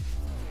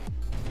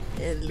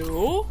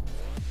 Hello?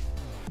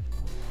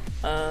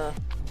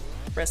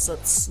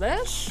 Reset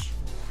slash?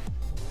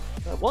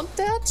 Do I want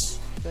that?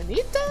 Do I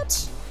need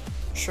that?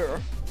 Sure.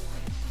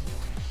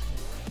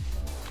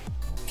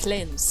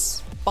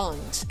 Cleanse.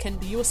 Bind. Can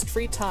be used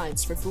 3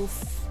 times.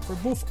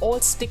 Remove all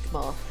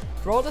stigma.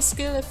 Draw the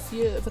skill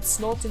if it's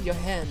not in your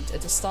hand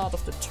at the start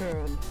of the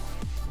turn.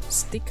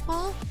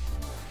 Stigma?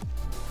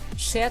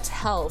 Shared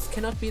health.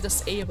 Cannot be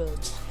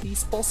disabled.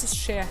 These bosses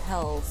share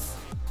health.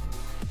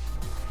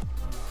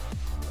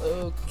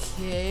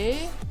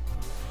 Okay.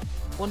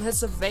 One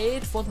has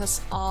evade, one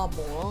has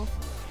armor.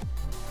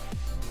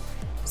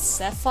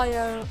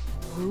 Sapphire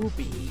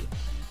Ruby.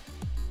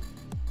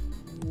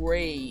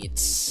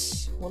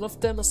 Great. One of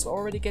them is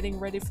already getting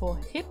ready for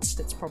a hit.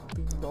 That's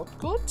probably not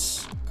good.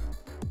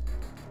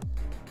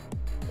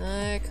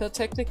 I could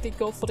technically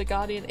go for the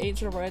Guardian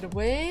Angel right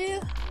away.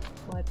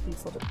 Might be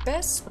for the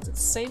best, but at the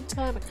same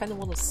time I kind of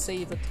want to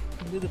save it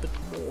a little bit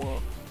more.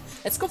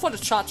 Let's go for the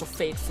Charge of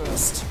Fate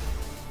first.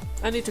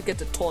 I need to get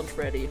the taunt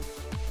ready.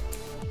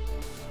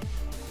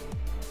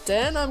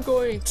 Then I'm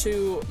going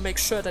to make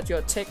sure that your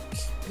attack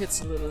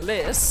hits a little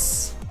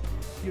less.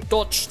 You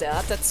dodge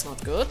that, that's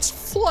not good.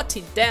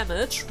 14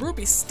 damage,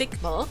 Ruby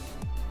Stigma.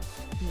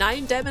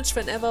 9 damage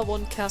whenever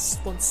one casts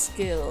one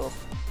skill.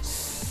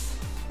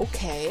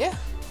 Okay.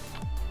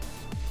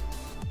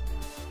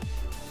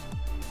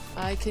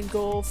 I can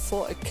go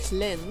for a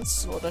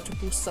cleanse in order to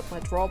boost up my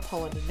draw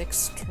power in the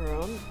next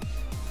turn.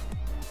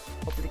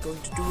 Probably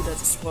going to do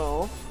that as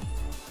well.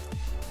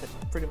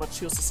 That pretty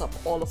much uses up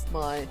all of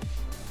my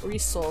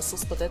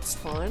resources, but that's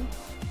fine.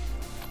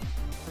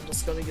 I'm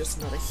just gonna use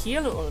another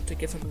heal in order to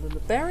give him a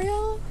little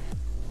barrier.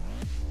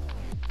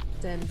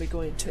 Then we're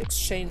going to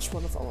exchange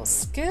one of our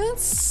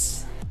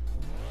skills,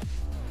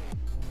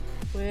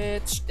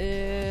 which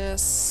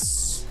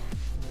is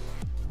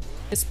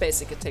his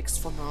basic attacks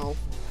for now.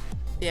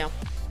 Yeah,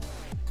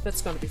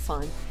 that's gonna be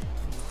fine.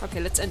 Okay,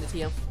 let's end it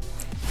here.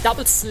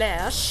 Double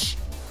slash,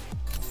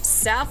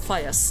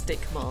 Sapphire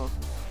Stigma.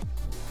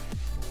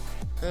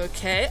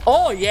 Okay.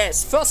 Oh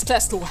yes, first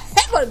class to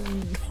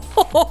heaven!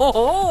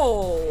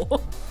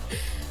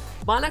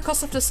 Mana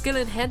cost of the skill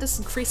in hand is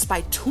increased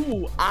by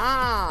 2.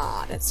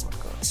 Ah, that's not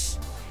good.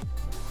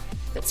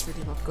 That's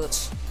really not good.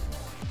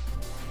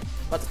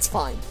 But it's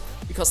fine,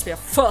 because we are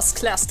first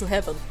class to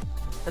heaven.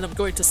 And I'm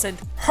going to send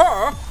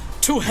her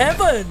to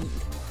heaven!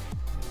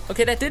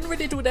 Okay, that didn't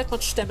really do that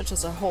much damage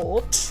as I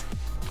hoped.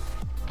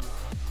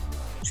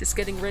 She's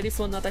getting ready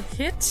for another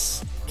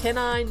hit. Can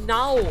I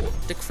now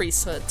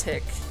decrease her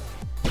attack?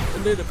 A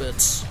little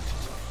bit.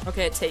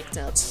 Okay, I take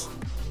that.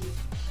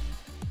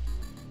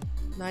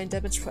 9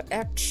 damage for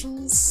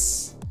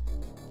actions.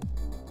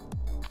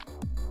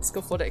 Let's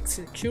go for the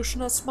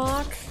Executioner's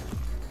Mark.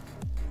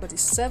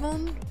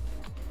 37.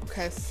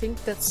 Okay, I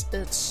think that's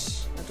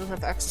it. I don't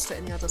have access to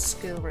any other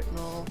skill right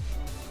now.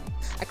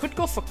 I could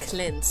go for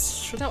Cleanse.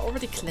 Should I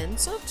already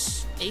cleanse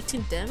it?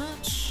 18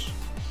 damage?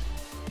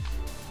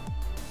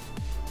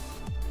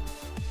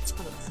 It's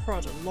gonna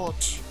hurt a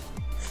lot.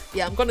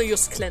 Yeah, I'm gonna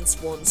use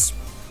Cleanse once.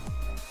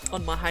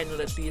 On my Hein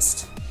at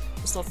least.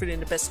 It's not really in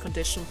the best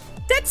condition.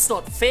 That's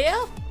not fair!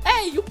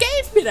 Hey, you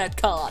gave me that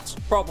card!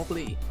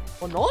 Probably.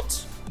 Or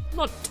not?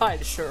 Not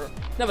entirely sure.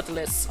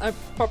 Nevertheless, I'm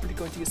probably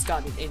going to use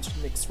Guardian Angel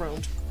next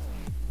round.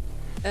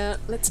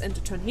 Let's end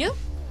the turn here.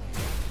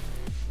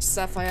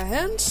 Sapphire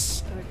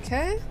Hand.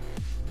 Okay.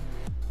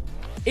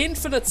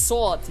 Infinite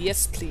Sword.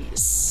 Yes,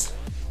 please.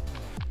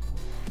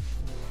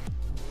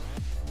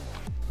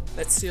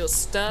 Let's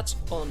use that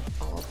on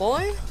our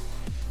boy.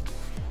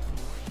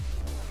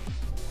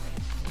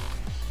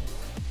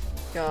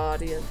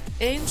 Guardian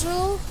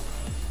Angel.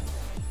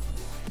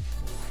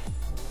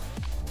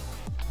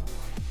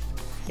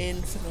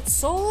 Infinite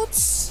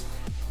Swords.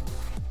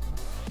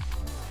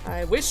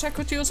 I wish I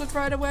could use it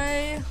right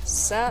away.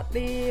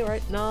 Sadly,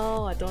 right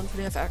now, I don't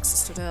really have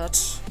access to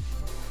that.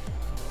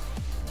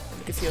 Let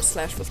me give you a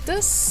slash with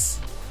this.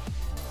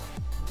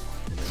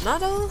 And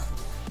another.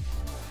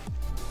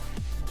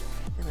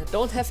 And I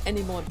don't have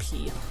any more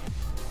MP.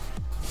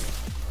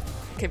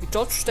 Okay, we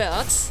dodged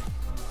that.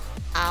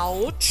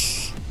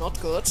 Ouch. Not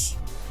good.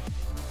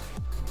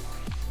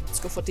 Let's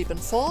go for Deep in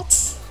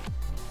Thought.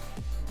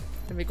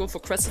 Then we go for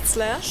Crescent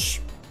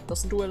Slash.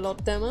 Doesn't do a lot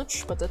of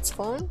damage, but that's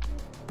fine.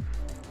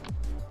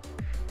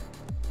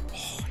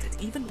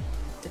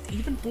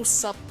 even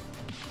boosts up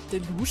the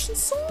illusion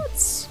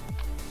swords?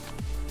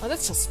 Oh,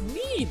 that's just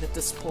mean at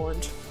this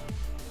point.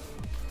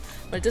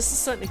 Well, this is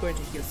certainly going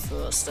to heal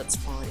first, that's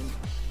fine.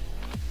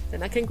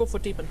 Then I can go for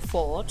Deepen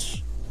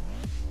Forge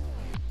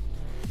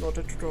in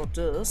order to draw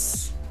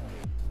this.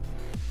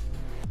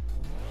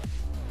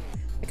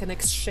 I can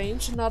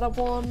exchange another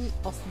one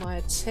of my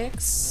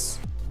attacks,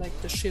 like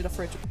the Shield of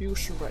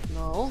Retribution right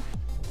now.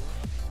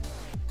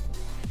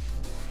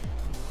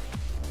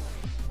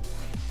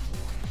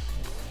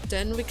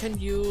 Then we can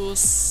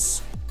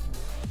use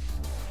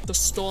the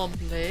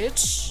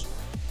Stormblade.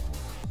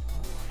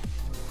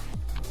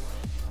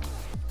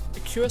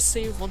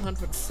 Accuracy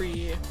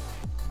 103.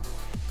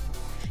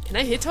 Can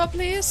I hit her,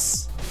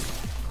 please?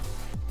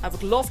 I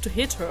would love to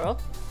hit her.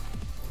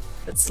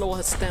 Let's lower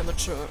his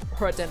damage,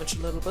 her damage a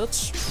little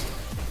bit.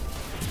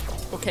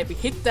 Okay, we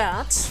hit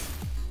that.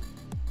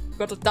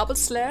 Got a double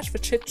slash,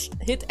 which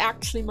hit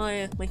actually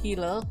my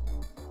healer.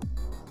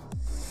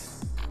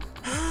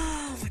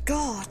 Oh my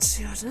god,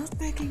 you're not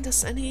making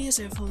this any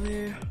easier for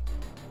me.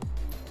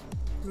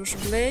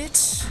 Illusion Blade.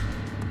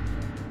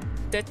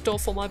 Dead door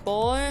for my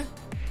boy.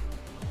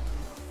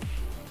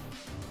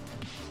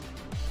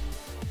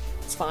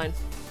 It's fine.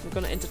 We're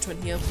gonna end the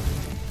turn here.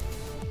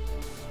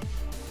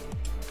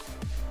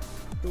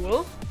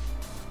 Duel.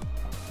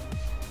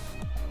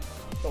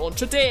 Don't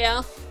you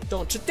dare!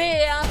 Don't you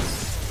dare!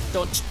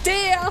 Don't you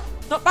dare!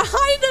 Not my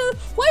Heine!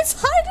 Why is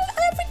Heine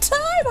every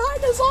time?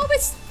 Heine is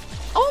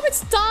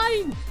always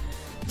dying!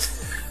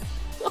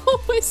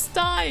 Always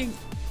dying!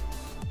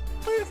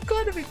 Oh, you've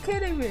got to be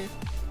kidding me!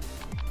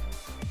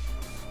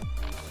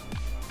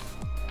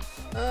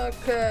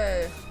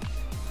 Okay.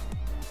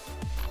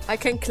 I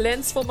can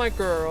cleanse for my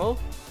girl.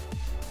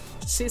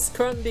 She's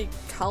currently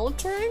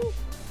countering,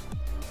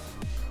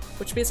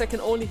 which means I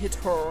can only hit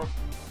her.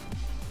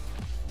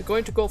 We're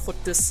going to go for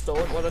this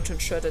though, in order to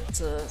ensure that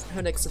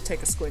her next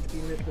attack is going to be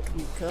a little bit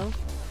weaker.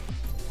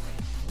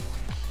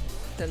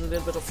 Then a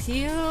little bit of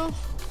heal.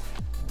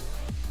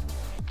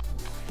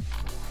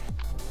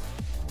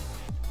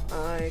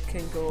 I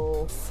can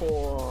go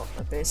for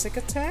a basic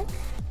attack.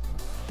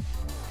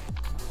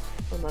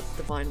 Or not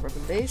Divine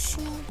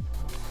Revelation.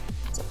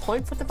 Is a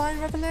point for Divine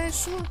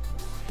Revelation?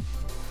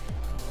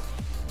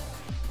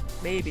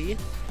 Maybe.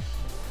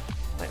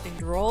 Lightning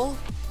Draw.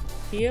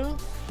 Heal.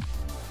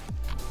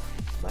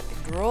 Lightning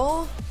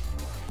Draw.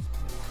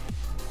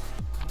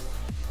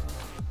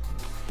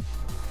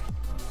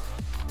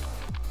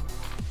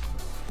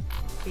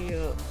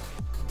 Heal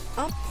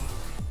up.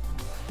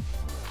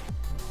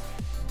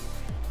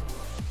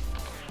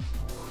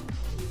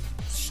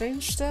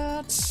 Change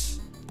that.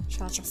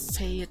 Charge of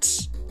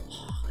Fate.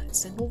 Oh,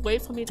 is there no way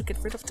for me to get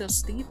rid of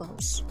those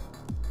debuffs?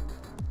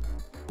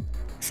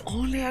 If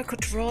only I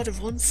could draw the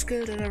one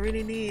skill that I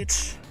really need.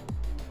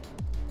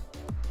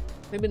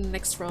 Maybe in the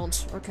next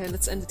round. Okay,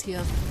 let's end it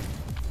here.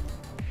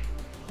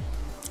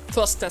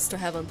 First test to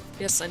heaven.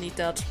 Yes, I need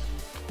that.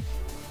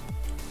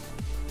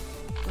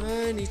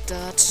 I need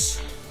that.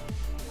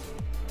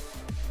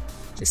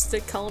 She's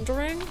still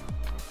countering.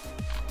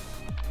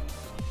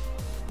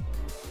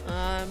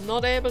 I'm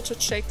not able to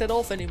shake that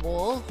off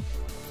anymore.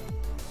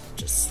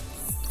 Just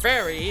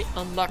very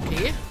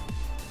unlucky.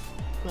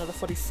 Another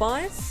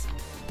 45.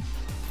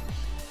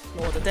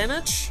 Lower the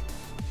damage.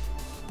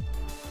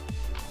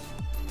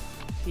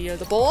 Heal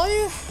the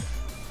boy.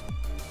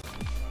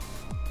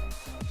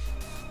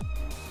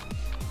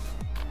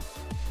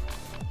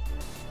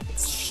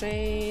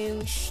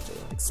 Exchange the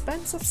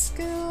expensive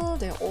skill.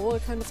 They're all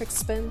kind of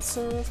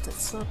expensive.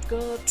 That's not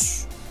good.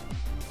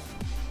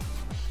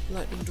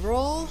 Lightning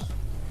Draw.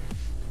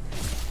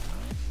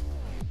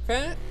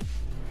 Okay.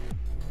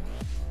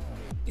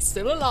 He's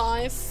still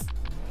alive.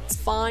 It's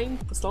fine.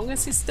 As long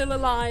as he's still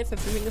alive,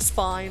 everything is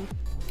fine.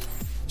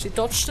 She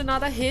dodged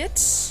another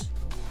hit.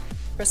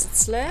 Press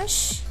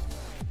slash.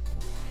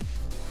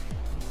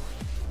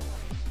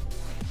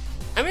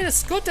 I mean,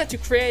 it's good that you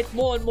create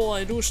more and more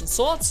illusion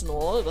swords and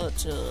all,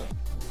 but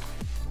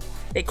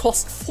they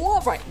cost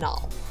 4 right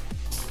now.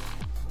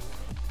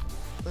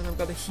 And I'm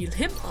gonna heal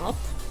him up.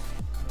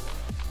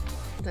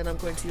 And then I'm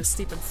going to use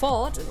Steep and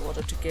Fort in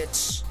order to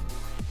get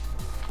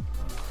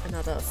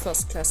another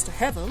first class to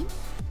heaven.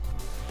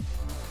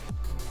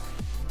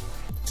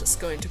 Just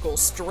going to go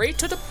straight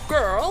to the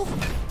girl.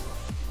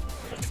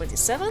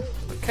 27,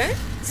 okay.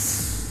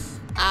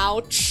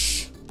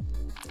 Ouch.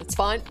 It's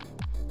fine.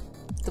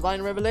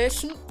 Divine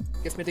Revelation.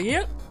 Give me the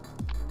heal.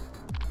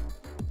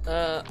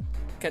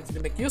 Can't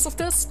really make use of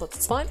this, but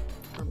it's fine.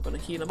 I'm gonna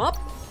heal him up.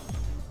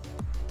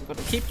 I'm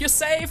gonna keep you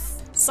safe.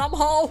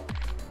 Somehow.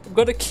 I'm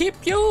gonna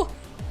keep you.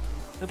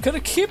 I'm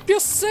gonna keep you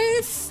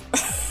safe.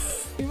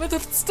 Even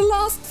if it's the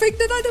last thing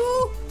that I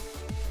do.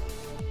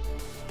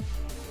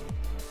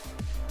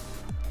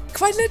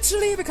 Quite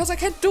literally, because I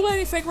can't do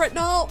anything right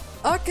now.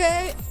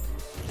 Okay.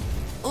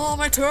 Oh,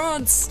 my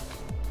turns.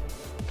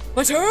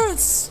 My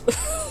turns.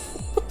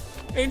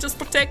 Angel's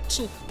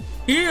Protection.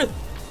 Heal.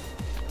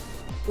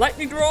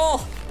 Lightning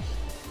Draw.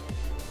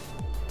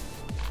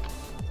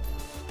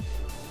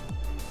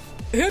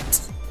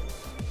 Hit.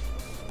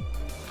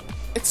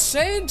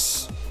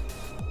 Exchange!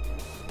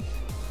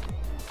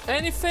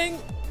 Anything?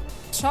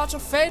 Charge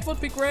of Fate would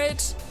be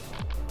great.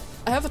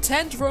 I have a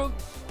tantrum.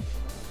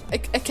 I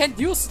can't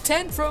use the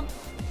tantrum.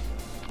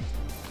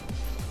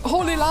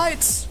 Holy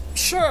lights!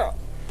 Sure.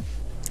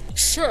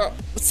 Sure,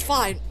 it's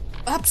fine.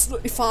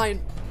 Absolutely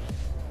fine.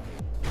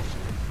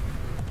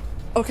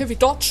 Okay, we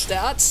dodged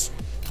that.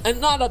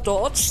 Another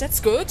dodge, that's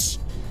good.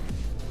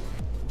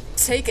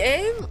 Take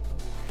aim?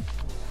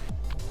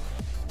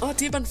 Oh,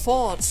 Demon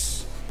Fort.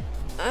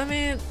 I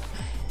mean...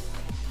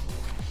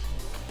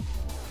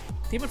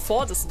 Demon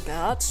Fort isn't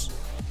bad.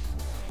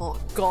 Oh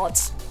god.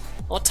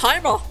 Oh,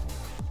 timer!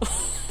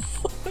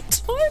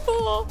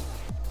 Timer!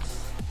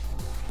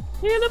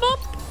 Heal him up!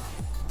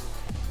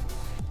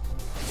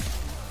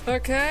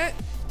 Okay,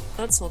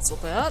 that's not so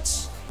bad.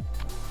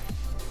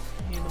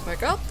 Heal him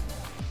back up.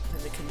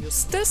 Then we can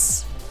use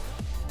this.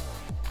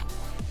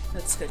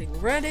 That's getting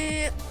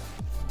ready.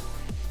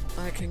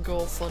 I can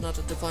go for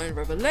another Divine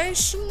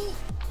Revelation.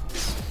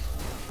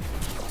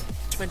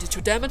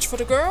 22 damage for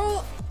the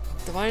girl.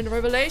 Divine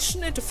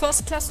Revelation into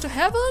first class to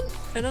heaven.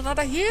 And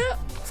another here,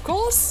 of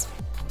course.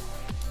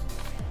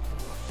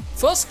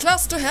 First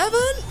class to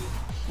heaven.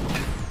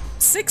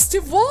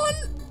 61?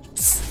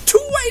 2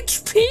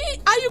 HP?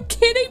 Are you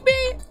kidding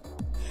me?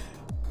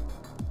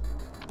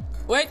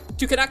 Wait,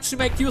 you can actually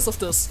make use of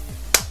this.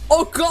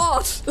 Oh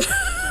god!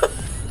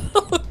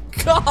 Oh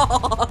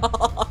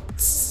god!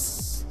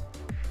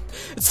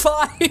 It's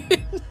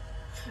fine!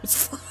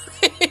 It's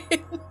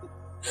fine!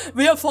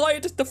 We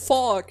avoided the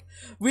fog!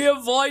 We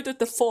avoided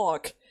the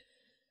fog!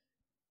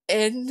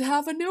 And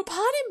have a new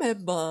party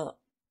member!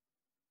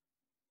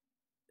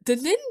 The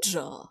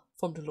ninja!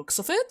 From the looks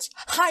of it.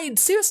 Hein,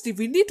 seriously,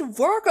 we need to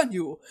work on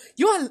you!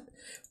 You are...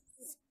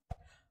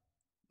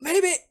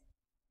 Maybe...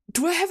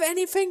 Do I have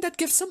anything that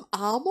gives him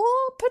armor,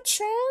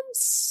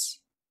 perchance?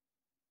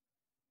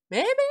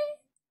 Maybe?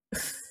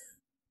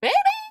 Maybe?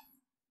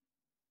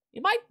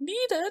 You might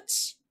need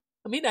it.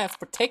 I mean, I have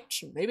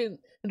protection. Maybe in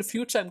the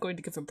future I'm going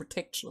to give him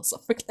protection or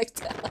something like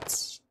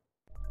that.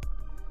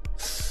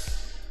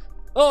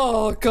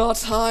 Oh god,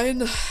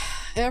 Hein.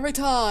 Every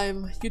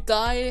time. You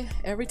die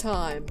every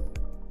time.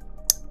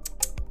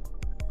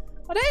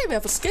 But hey, we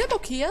have a skill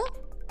book here.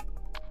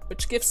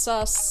 Which gives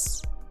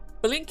us...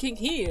 Blinking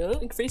Heal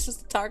increases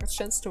the target's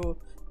chance to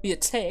be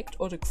attacked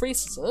or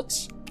decreases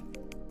it.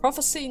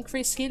 Prophecy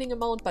increase healing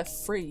amount by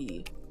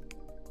 3.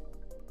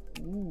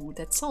 Ooh,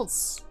 that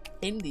sounds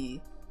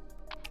handy.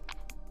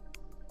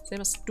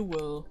 Same as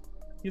Duel.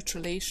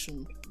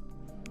 Mutilation.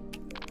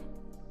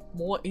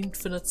 More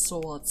infinite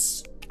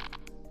swords.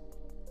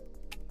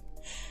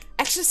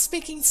 Actually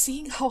speaking,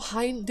 seeing how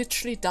Hein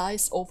literally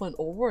dies over and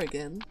over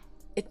again,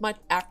 it might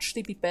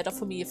actually be better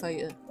for me if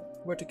I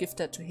were to give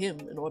that to him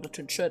in order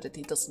to ensure that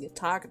he doesn't get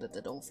targeted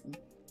that often.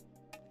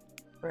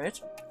 Right?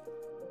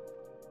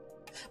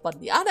 But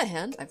on the other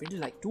hand, I really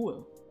like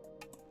Duel.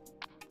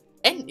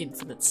 And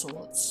infinite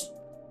swords.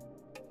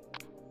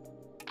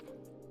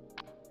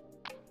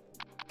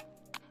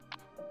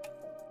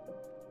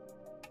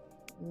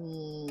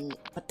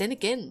 But then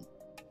again,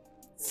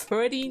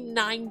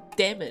 39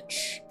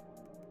 damage.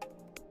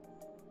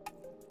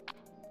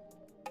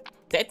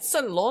 That's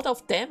a lot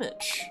of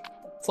damage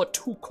for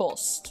 2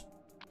 cost.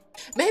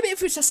 Maybe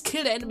if we just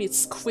kill the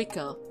enemies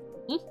quicker.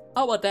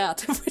 How about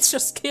that? If we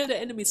just kill the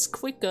enemies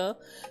quicker,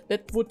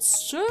 that would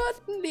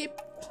certainly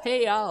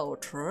pay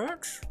out,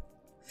 right?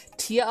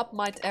 Tier up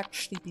might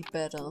actually be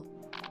better.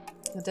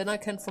 And then I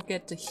can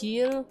forget the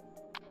heal.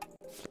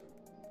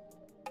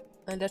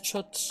 And that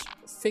should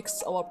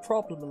fix our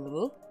problem a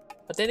little.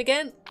 But then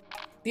again,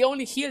 the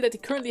only heal that he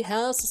currently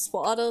has is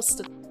for others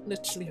that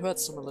literally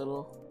hurts him a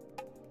little.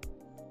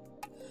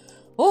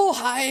 Oh,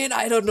 Hein,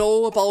 I don't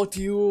know about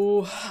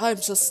you. I'm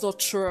just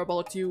not sure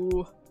about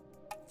you.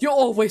 You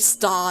always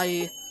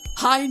die.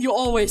 Hein, you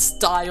always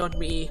die on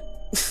me.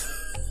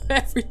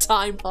 Every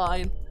time,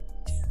 Hein.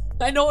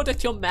 I know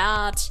that you're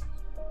mad.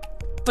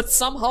 But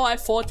somehow I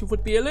thought you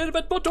would be a little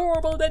bit more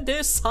durable than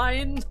this,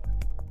 Hein.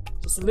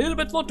 Just a little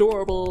bit more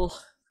durable.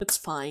 It's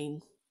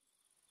fine.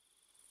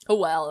 Oh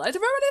well, at the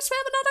very least we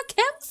have another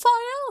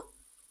campfire.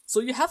 So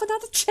you have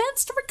another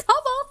chance to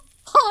recover,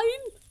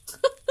 Hein.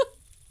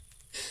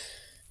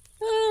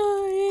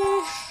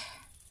 Oh,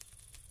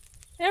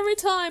 yeah. Every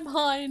time,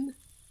 Hein.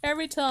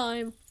 Every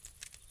time.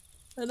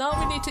 And now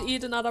we need to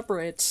eat another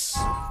bread.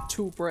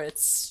 2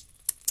 breads.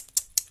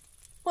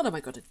 What am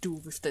I gonna do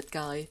with that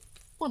guy?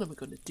 What am I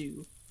gonna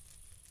do?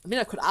 I mean,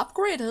 I could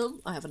upgrade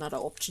him. I have another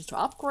option to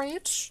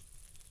upgrade.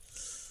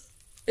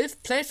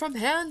 If played from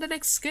hand, the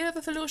next skill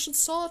with Illusion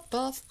Sword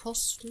buff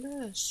costs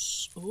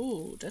less.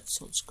 Oh, that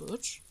sounds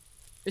good.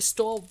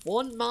 Restore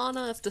 1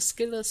 mana if the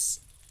skill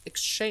is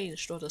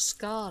exchanged or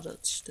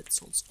discarded. That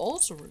sounds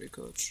also really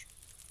good.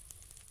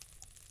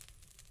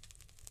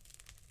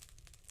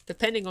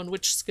 Depending on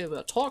which skill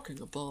we're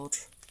talking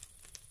about.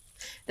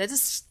 That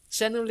is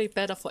generally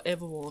better for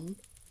everyone.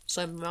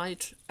 So I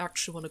might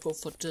actually want to go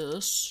for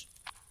this.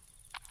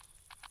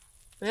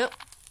 Yeah.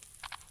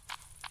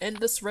 End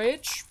this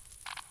rage.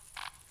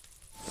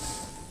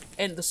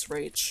 End this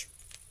rage.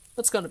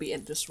 That's gonna be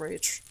endless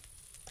rage.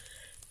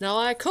 Now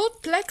I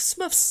could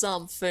blacksmith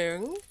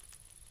something.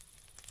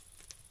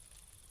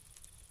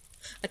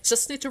 I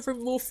just need to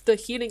remove the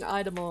healing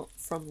item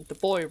from the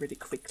boy really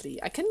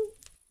quickly. I can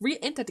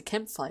re-enter the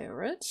campfire,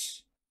 right?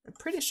 I'm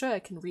pretty sure I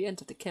can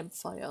re-enter the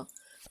campfire.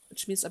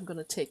 Which means I'm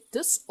gonna take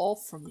this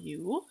off from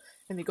you.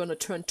 And we're gonna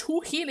turn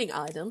 2 healing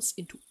items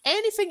into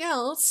anything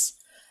else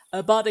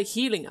but a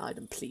healing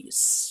item,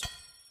 please.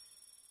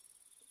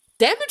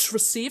 Damage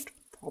received?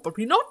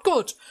 Probably not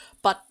good.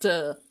 But,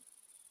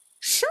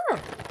 sure.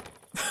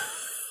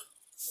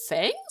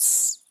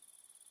 Thanks?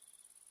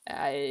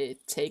 I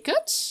take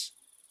it.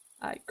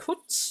 I could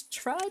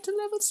try to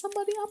level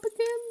somebody up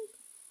again.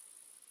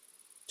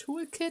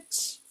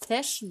 Toolkit,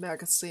 fashion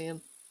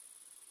magazine.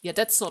 Yeah,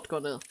 that's not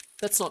gonna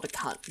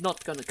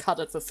cut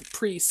it with a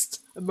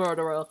priest, a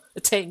murderer, a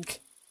tank,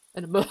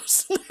 and a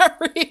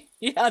mercenary.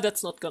 Yeah,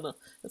 that's not gonna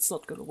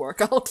work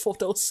out for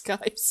those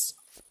guys.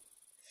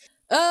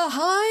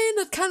 Hein,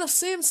 it kind of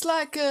seems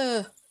like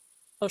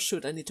oh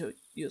shoot, I need to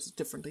use it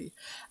differently.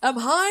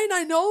 Hein,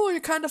 I know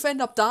you kind of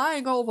end up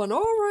dying over and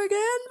over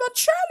again, but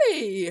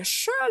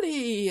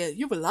surely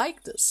you will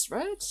like this,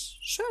 right?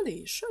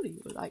 Surely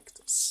you will like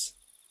this.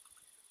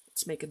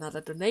 Let's make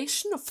another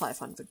donation of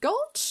 500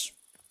 gold.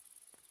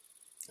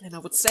 And I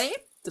would say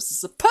this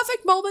is a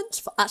perfect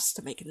moment for us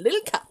to make a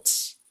little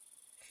cut.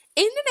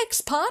 In the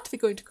next part, we're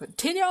going to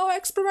continue our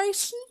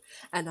exploration,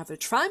 and I will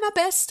try my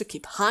best to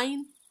keep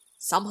Hein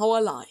somehow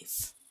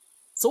alive.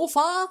 So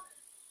far,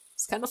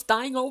 he's kind of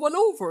dying over and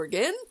over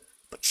again,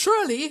 but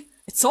surely,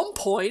 at some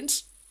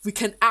point, we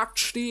can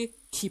actually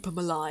keep him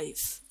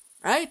alive.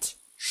 Right?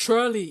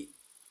 Surely,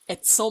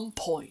 at some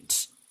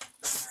point.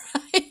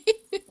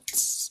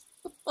 Right?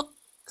 Oh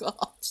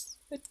god,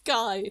 that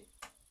guy.